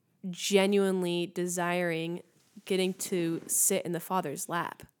genuinely desiring getting to sit in the Father's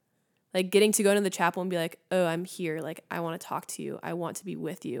lap. Like getting to go into the chapel and be like, oh, I'm here. Like, I want to talk to you. I want to be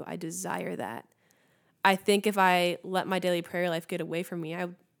with you. I desire that. I think if I let my daily prayer life get away from me,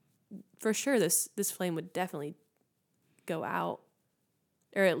 for sure this flame would definitely go out,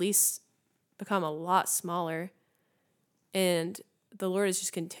 or at least become a lot smaller. And the Lord is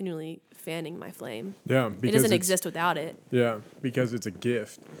just continually fanning my flame. Yeah, it because doesn't exist without it. Yeah, because it's a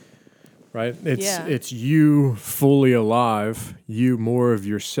gift, right? It's Yeah. it's you fully alive, you more of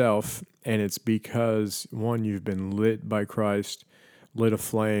yourself, and it's because, one, you've been lit by Christ, lit a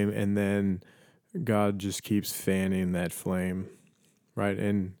flame, and then God just keeps fanning that flame, right?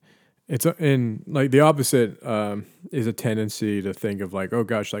 And like the opposite is a tendency to think of like, oh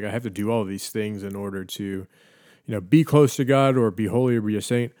gosh, like I have to do all these things in order to, be close to God or be holy or be a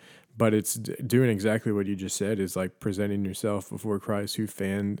saint. But it's doing exactly what you just said, is like presenting yourself before Christ,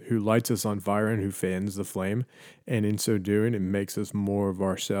 who lights us on fire and who fans the flame. And in so doing, it makes us more of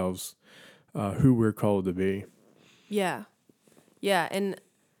ourselves, who we're called to be. Yeah. Yeah. And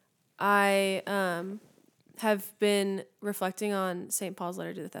I have been reflecting on St. Paul's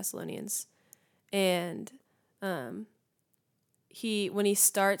letter to the Thessalonians. And when he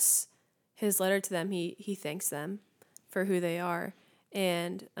starts his letter to them, he thanks them for who they are.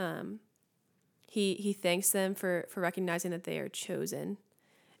 And he thanks them for recognizing that they are chosen.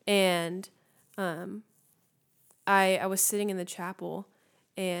 And I was sitting in the chapel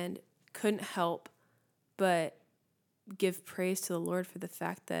and couldn't help but give praise to the Lord for the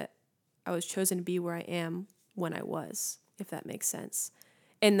fact that I was chosen to be where I am when I was, if that makes sense.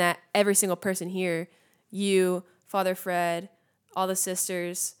 And that every single person here, you, Father Fred, all the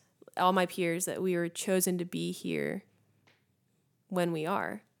sisters, all my peers, that we were chosen to be here when we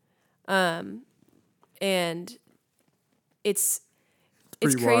are. And it's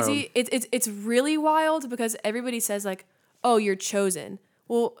crazy. Wild. It's really wild because everybody says like, oh, you're chosen.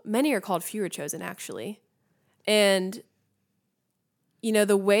 Well, many are called, few are chosen, actually. And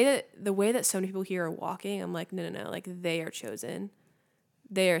the way that so many people here are walking, I'm like, no, like they are chosen.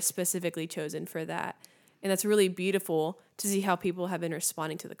 They are specifically chosen for that. And that's really beautiful to see how people have been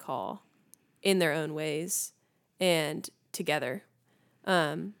responding to the call in their own ways and together.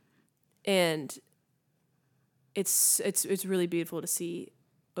 And it's really beautiful to see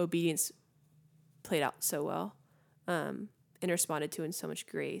obedience played out so well, and responded to in so much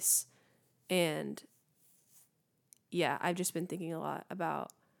grace. And yeah, I've just been thinking a lot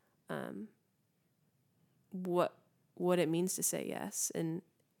about what it means to say yes and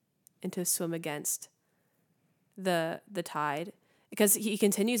to swim against the tide, because he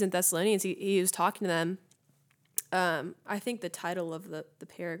continues in Thessalonians. He was talking to them. I think the title of the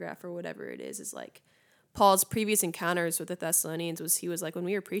paragraph or whatever it is like Paul's previous encounters with the Thessalonians. He was like, when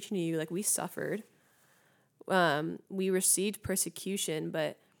we were preaching to you, like we suffered, we received persecution,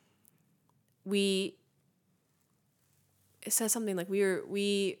 but it says something like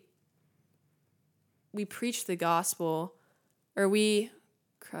we preached the gospel, or I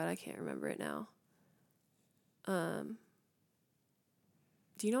can't remember it now. Do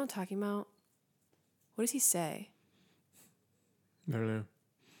you know what I'm talking about? What does he say? I don't know.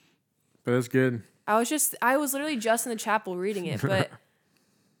 But that's good. I was literally just in the chapel reading it, but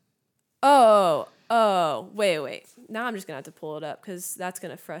wait. Now I'm just gonna have to pull it up because that's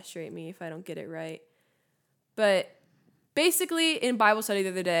gonna frustrate me if I don't get it right. But basically, in Bible study the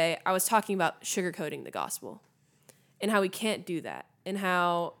other day, I was talking about sugarcoating the gospel and how we can't do that, and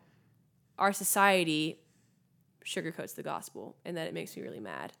how our society sugarcoats the gospel, and that it makes me really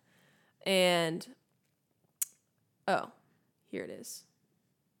mad. And here it is.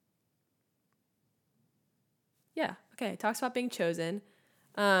 Yeah, okay. It talks about being chosen,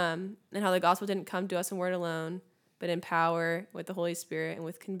 and how the gospel didn't come to us in word alone, but in power, with the Holy Spirit, and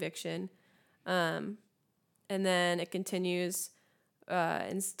with conviction. And then it continues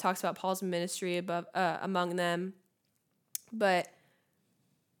and talks about Paul's ministry among them. But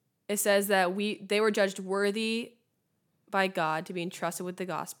it says that they were judged worthy by God to be entrusted with the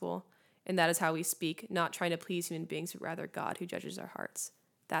gospel, and that is how we speak, not trying to please human beings, but rather God who judges our hearts.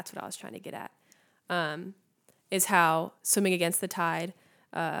 That's what I was trying to get at. Is how swimming against the tide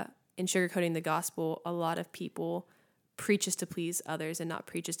in sugarcoating the gospel, a lot of people preaches to please others and not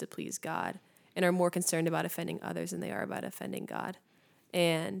preaches to please God, and are more concerned about offending others than they are about offending God.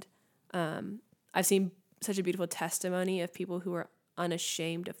 And I've seen such a beautiful testimony of people who are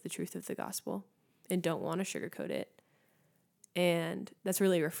unashamed of the truth of the gospel and don't want to sugarcoat it. And that's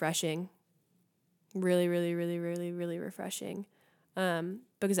really refreshing. Really, really, really, really, really refreshing.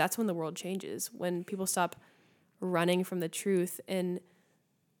 Because that's when the world changes, when people stop running from the truth and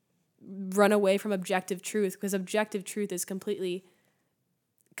run away from objective truth, because objective truth is completely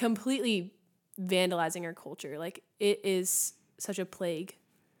vandalizing our culture. Like, it is such a plague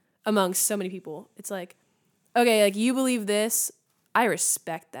among so many people. It's like, okay, like, you believe this, I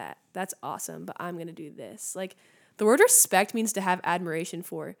respect that. That's awesome, but I'm going to do this. Like, the word respect means to have admiration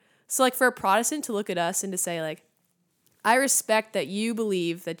for. So, like, for a Protestant to look at us and to say, like, I respect that you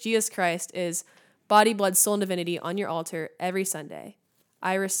believe that Jesus Christ is body, blood, soul, and divinity on your altar every Sunday.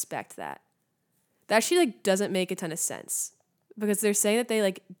 I respect that. That actually, like, doesn't make a ton of sense, because they're saying that they,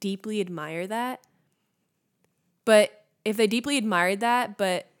 like, deeply admire that. But if they deeply admired that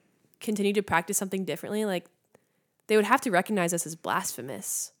but continue to practice something differently, like, they would have to recognize us as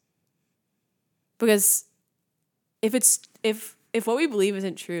blasphemous. Because if what we believe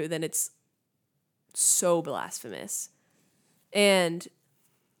isn't true, then it's so blasphemous. And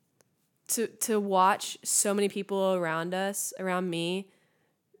to watch so many people around me,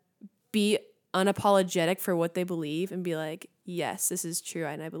 be unapologetic for what they believe and be like, yes, this is true,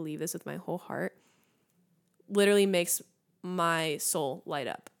 and I believe this with my whole heart, literally makes my soul light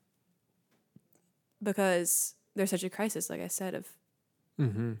up. Because there's such a crisis, like I said, of...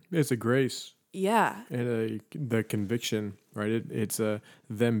 Mm-hmm. It's a grace. Yeah. And the conviction, right? It's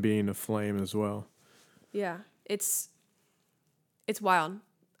them being a flame as well. Yeah. It's wild.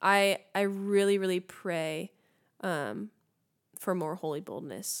 I really, really pray for more holy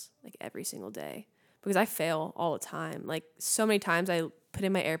boldness, like, every single day, because I fail all the time. Like, so many times I put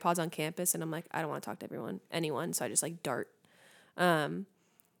in my AirPods on campus and I'm like, I don't want to talk to anyone, so I just, like, dart.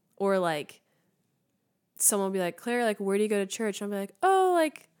 Or, like, someone will be like, Claire, like, where do you go to church? And I'll be like, oh,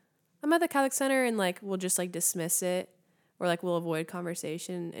 like, I'm at the Catholic Center, and, like, we'll just, like, dismiss it, or, like, we'll avoid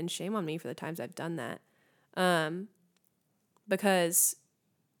conversation, and shame on me for the times I've done that. Because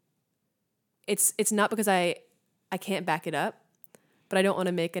it's not because I can't back it up, but I don't want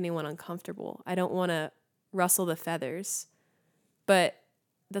to make anyone uncomfortable. I don't want to rustle the feathers. But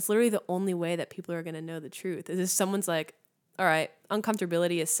that's literally the only way that people are going to know the truth is if someone's like, all right,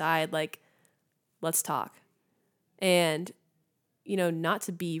 uncomfortability aside, like, let's talk. And, not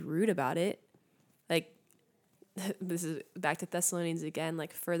to be rude about it. Like, this is back to Thessalonians again,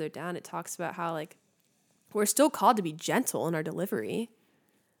 like further down, it talks about how like we're still called to be gentle in our delivery.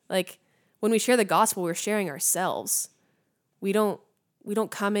 Like when we share the gospel, we're sharing ourselves. We don't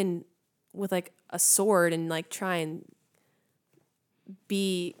come in with like a sword and like try and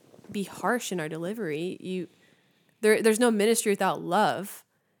be harsh in our delivery. There's no ministry without love.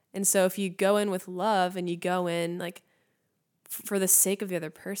 And so if you go in with love and you go in like for the sake of the other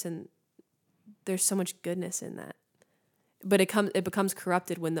person, there's so much goodness in that. But it becomes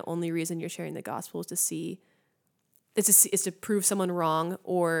corrupted when the only reason you're sharing the gospel is to prove someone wrong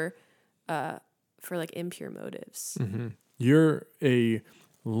or for like impure motives. Mm-hmm. You're a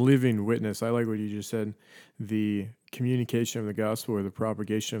living witness. I like what you just said. The communication of the gospel or the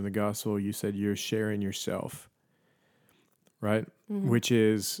propagation of the gospel, you said you're sharing yourself, right? Mm-hmm. Which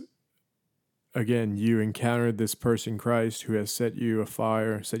is, again, you encountered this person, Christ, who has set you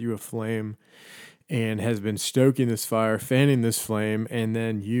afire, set you aflame, and has been stoking this fire, fanning this flame, and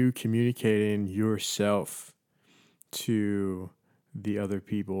then you communicating yourself to the other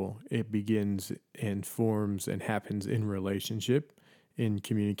people. It begins and forms and happens in relationship, in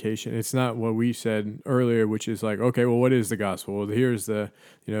communication. It's not what we said earlier, which is like, okay, well, what is the gospel? Well, here's the,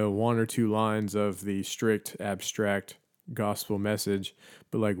 one or two lines of the strict, abstract gospel message,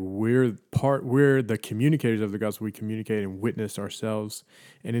 but like we're the communicators of the gospel. We communicate and witness ourselves,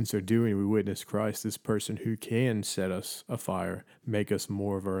 and in so doing, we witness Christ, this person who can set us afire, make us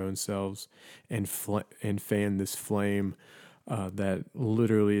more of our own selves, and fan this flame that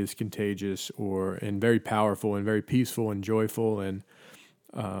literally is contagious and very powerful and very peaceful and joyful and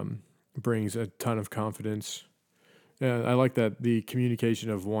brings a ton of confidence. Yeah, I like that, the communication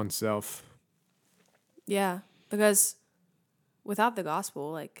of oneself. Yeah, because without the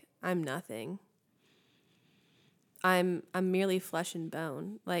gospel, like, I'm nothing. I'm merely flesh and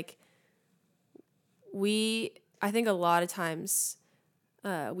bone. Like, I think a lot of times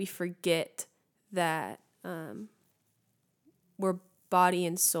we forget that we're body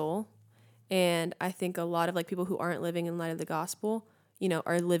and soul. And I think a lot of like people who aren't living in light of the gospel,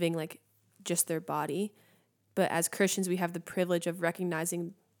 are living like just their body. But as Christians, we have the privilege of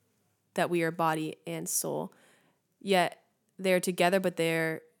recognizing that we are body and soul. Yet they're together, but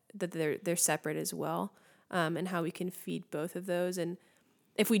they're separate as well. And how we can feed both of those. And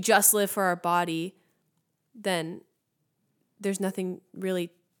if we just live for our body, then there's nothing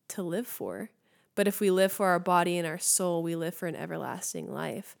really to live for. But if we live for our body and our soul, we live for an everlasting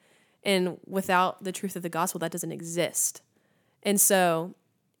life. And without the truth of the gospel, that doesn't exist. And so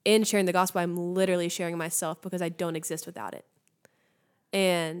in sharing the gospel, I'm literally sharing myself because I don't exist without it.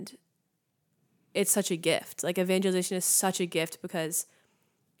 And it's such a gift. Like, evangelization is such a gift because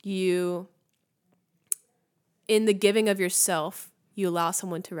in the giving of yourself, you allow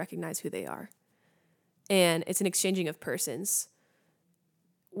someone to recognize who they are. And it's an exchanging of persons,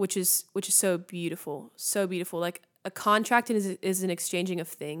 which is so beautiful, so beautiful. Like, a contract is an exchanging of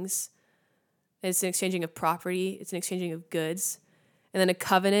things. It's an exchanging of property. It's an exchanging of goods. And then a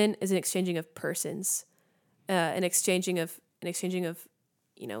covenant is an exchanging of persons, an exchanging of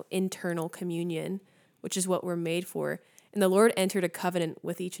internal communion, which is what we're made for. And the Lord entered a covenant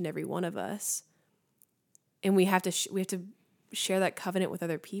with each and every one of us, and we have to share that covenant with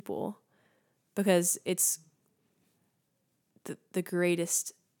other people because it's the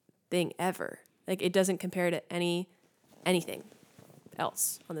greatest thing ever. Like, it doesn't compare to anything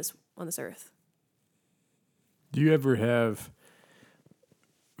else on this earth. Do you ever have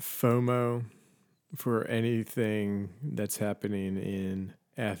FOMO for anything that's happening in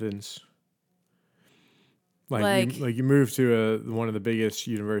Athens? Like you moved to one of the biggest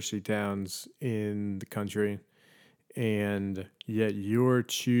university towns in the country, and yet you're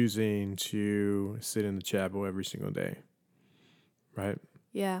choosing to sit in the chapel every single day, right?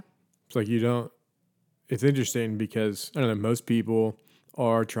 Yeah. It's like it's interesting because, I don't know, most people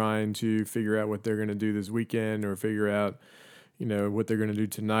are trying to figure out what they're going to do this weekend or figure out, what they're going to do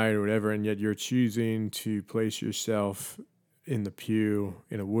tonight or whatever, and yet you're choosing to place yourself in the pew,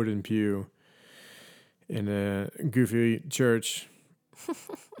 in a wooden pew, in a goofy church.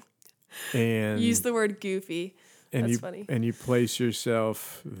 And use the word goofy. That's funny. And you place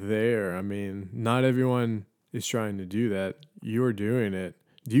yourself there. I mean, not everyone is trying to do that. You're doing it.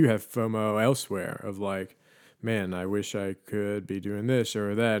 Do you have FOMO elsewhere of like, man, I wish I could be doing this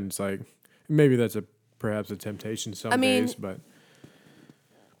or that? And it's like, maybe that's perhaps a temptation some days, but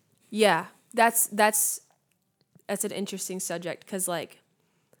yeah, that's an interesting subject because, like,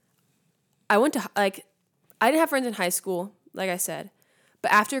 I went to, like, I didn't have friends in high school, like I said.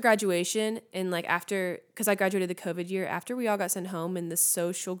 But after graduation and like because I graduated the COVID year, after we all got sent home and the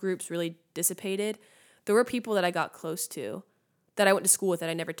social groups really dissipated, there were people that I got close to that I went to school with that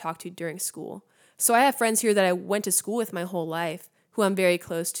I never talked to during school. So I have friends here that I went to school with my whole life who I'm very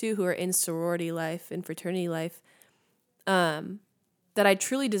close to, who are in sorority life and fraternity life, that I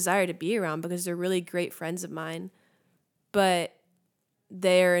truly desire to be around because they're really great friends of mine, but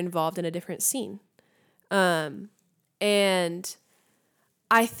they're involved in a different scene. And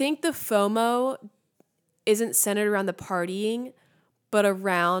I think the FOMO isn't centered around the partying, but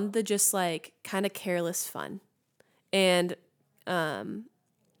around the just like kind of careless fun. And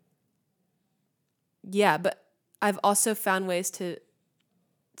yeah, but I've also found ways to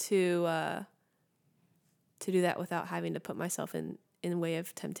do that without having to put myself in way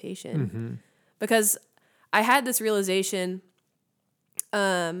of temptation. Because I had this realization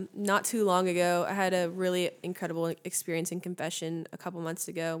not too long ago. I had a really incredible experience in confession a couple months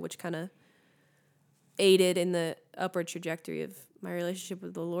ago, which kind of aided in the upward trajectory of my relationship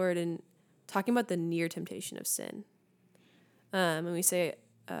with the Lord, and talking about the near temptation of sin. And we say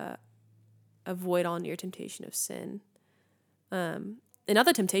avoid all near temptation of sin. And not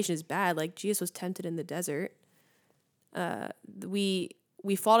that temptation is bad. Like Jesus was tempted in the desert. We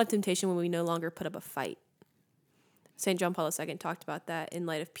fall into temptation when we no longer put up a fight. St. John Paul II talked about that in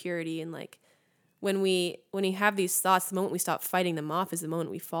light of purity, and like when we have these thoughts, the moment we stop fighting them off is the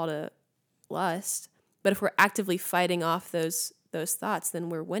moment we fall to lust. But if we're actively fighting off those thoughts, then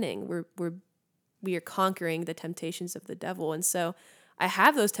we're winning. We are conquering the temptations of the devil. And so I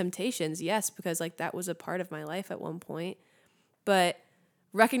have those temptations, yes, because like that was a part of my life at one point. But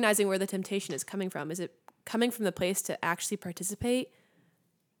recognizing where the temptation is coming from, is it coming from the place to actually participate?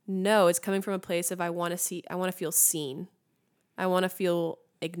 No, it's coming from a place of I want to feel seen. I want to feel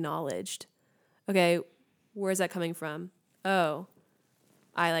acknowledged. Okay, where is that coming from? Oh,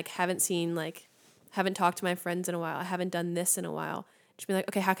 I like haven't talked to my friends in a while. I haven't done this in a while. Just be like,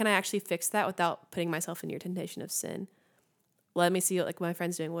 okay, how can I actually fix that without putting myself in your temptation of sin? Let me see what like my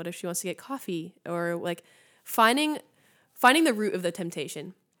friend's doing. What if she wants to get coffee? Or like finding the root of the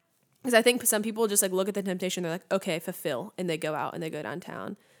temptation. Because I think some people just like look at the temptation, they're like, okay, fulfill, and they go out and they go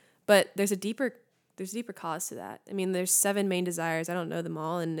downtown. But there's a deeper cause to that. I mean, there's 7 main desires. I don't know them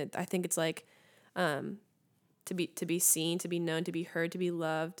all, and I think it's like to be seen, to be known, to be heard, to be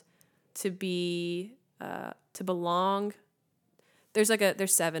loved, to belong. There's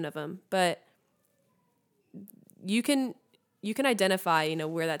 7 of them, but you can identify,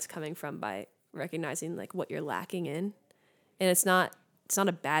 where that's coming from by recognizing like what you're lacking in, and it's not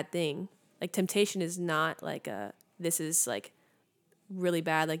a bad thing. Like temptation is not like this is like really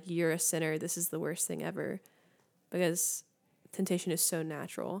bad, like you're a sinner, this is the worst thing ever, because temptation is so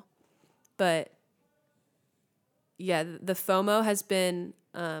natural. But yeah, the FOMO has been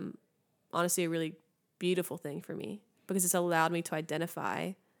honestly a really beautiful thing for me, because it's allowed me to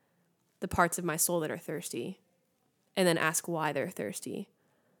identify the parts of my soul that are thirsty and then ask why they're thirsty,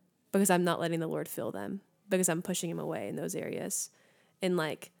 because I'm not letting the Lord fill them, because I'm pushing him away in those areas. And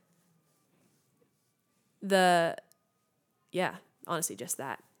like honestly, just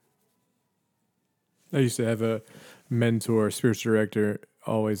that. I used to have a mentor, spiritual director,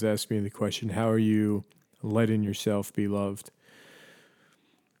 always ask me the question, how are you letting yourself be loved?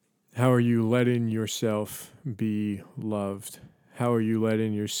 How are you letting yourself be loved? How are you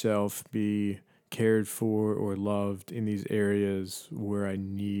letting yourself be cared for or loved in these areas where I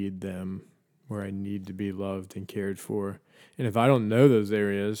need them, where I need to be loved and cared for? And if I don't know those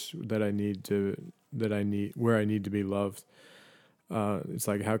areas where I need to be loved, it's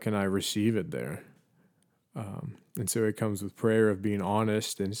like, how can I receive it there? And so it comes with prayer of being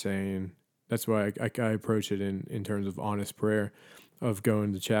honest and saying, that's why I approach it in terms of honest prayer, of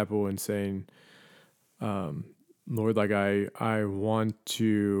going to chapel and saying, Lord, like I want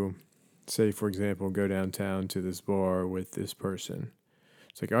to, say, for example, go downtown to this bar with this person.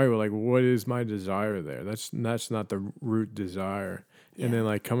 It's like, all right, well, like, what is my desire there? That's not the root desire. Yeah. And then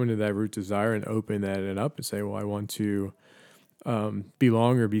like coming to that root desire and open that and up and say, well, I want to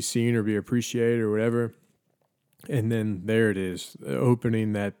belong or be seen or be appreciated or whatever. And then there it is,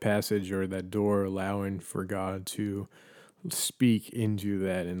 opening that passage or that door, allowing for God to speak into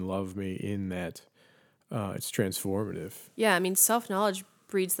that and love me in that. It's transformative. Yeah, I mean, self-knowledge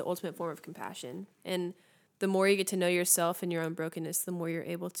breeds the ultimate form of compassion. And the more you get to know yourself and your own brokenness, the more you're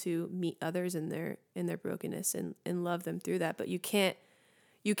able to meet others in their brokenness and love them through that. But you can't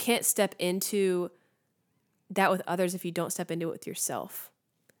step into that with others if you don't step into it with yourself.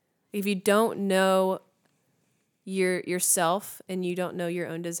 If you don't know yourself and you don't know your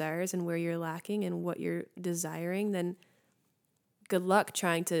own desires and where you're lacking and what you're desiring, then good luck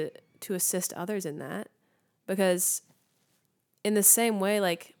trying to assist others in that. Because in the same way,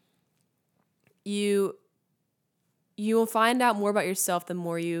 like, you will find out more about yourself the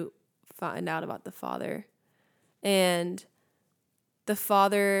more you find out about the Father. And the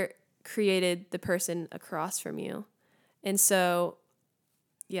Father created the person across from you. And so,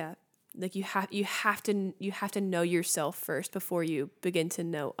 yeah, like you have to know yourself first before you begin to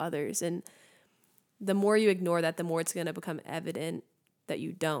know others. And the more you ignore that, the more it's going to become evident that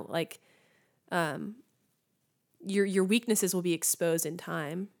you don't. Like, your weaknesses will be exposed in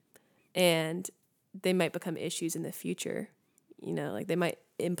time, and they might become issues in the future. You know, like they might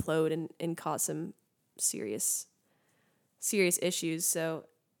implode and cause some serious issues. So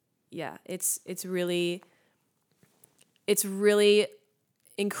yeah, it's really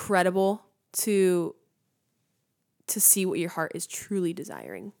incredible to see what your heart is truly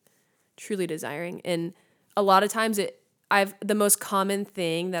desiring. And a lot of times the most common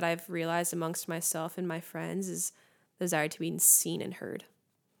thing that I've realized amongst myself and my friends is the desire to be seen and heard.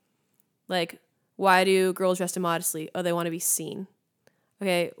 Like, why do girls dress immodestly? Oh, they want to be seen.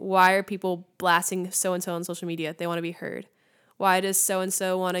 Okay, why are people blasting so-and-so on social media? They want to be heard. Why does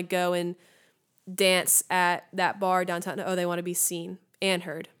so-and-so want to go and dance at that bar downtown? Oh, they want to be seen and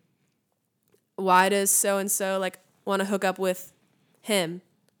heard. Why does so-and-so like want to hook up with him?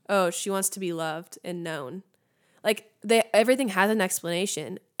 Oh, she wants to be loved and known. Like, everything has an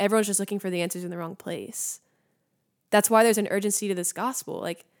explanation. Everyone's just looking for the answers in the wrong place. That's why there's an urgency to this gospel.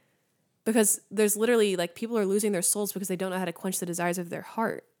 Like, because there's literally, like, people are losing their souls because they don't know how to quench the desires of their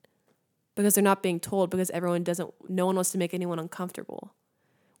heart. Because they're not being told, because no one wants to make anyone uncomfortable.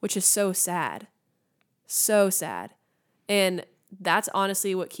 Which is so sad. So sad. And that's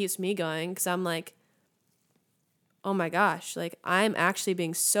honestly what keeps me going, because I'm like, oh my gosh, like, I'm actually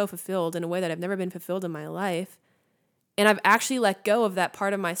being so fulfilled in a way that I've never been fulfilled in my life. And I've actually let go of that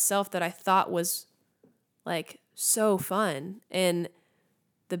part of myself that I thought was, like, so fun and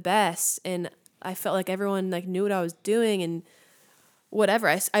the best. And I felt like everyone, like, knew what I was doing and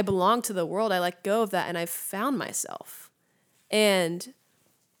whatever. I belonged to the world. I let go of that, and I found myself. And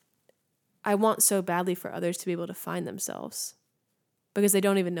I want so badly for others to be able to find themselves, because they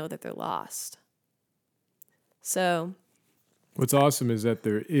don't even know that they're lost. So what's awesome is that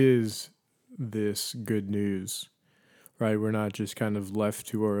there is this good news, right? We're not just kind of left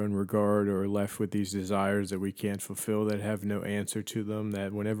to our own regard or left with these desires that we can't fulfill, that have no answer to them,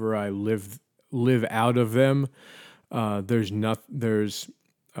 that whenever I live out of them, I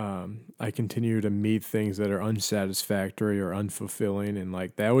continue to meet things that are unsatisfactory or unfulfilling. And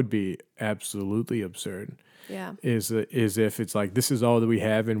like, that would be absolutely absurd. yeah, Is if it's like, this is all that we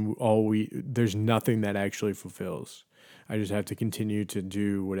have and there's nothing that actually fulfills. I just have to continue to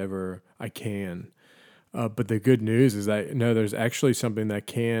do whatever I can. But the good news is that, no, there's actually something that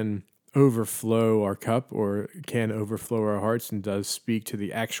can overflow our cup or can overflow our hearts and does speak to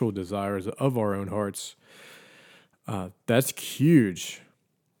the actual desires of our own hearts. That's huge.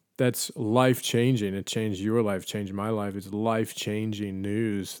 That's life-changing. It changed your life, changed my life. It's life-changing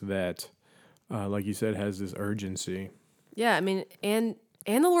news that, like you said, has this urgency. Yeah, I mean, and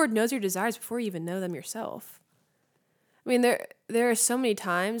the Lord knows your desires before you even know them yourself. I mean, there are so many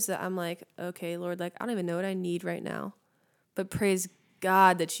times that I'm like, okay, Lord, like, I don't even know what I need right now, but praise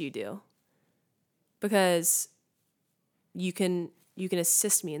God that you do, because you can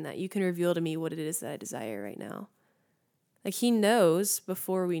assist me in that. You can reveal to me what it is that I desire right now. Like, he knows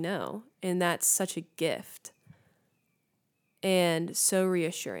before we know, and that's such a gift and so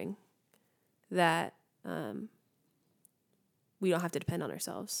reassuring that we don't have to depend on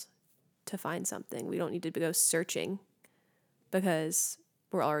ourselves to find something. We don't need to go searching, because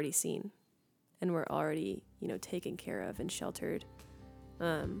we're already seen and we're already, taken care of and sheltered.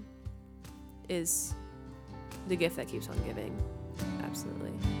 Is the gift that keeps on giving.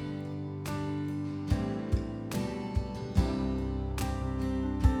 Absolutely.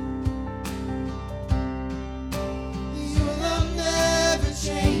 Your love never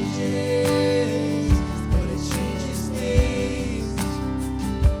changes, but it changes things.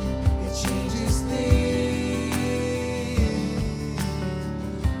 It changes things.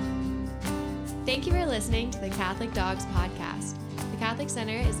 Thank you for listening to the Catholic Dogs Podcast. The Catholic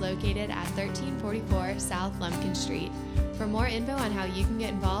Center is located at 1344 South Lumpkin Street. For more info on how you can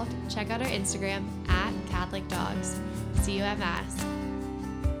get involved, check out our Instagram @CatholicDogs. See you at Mass.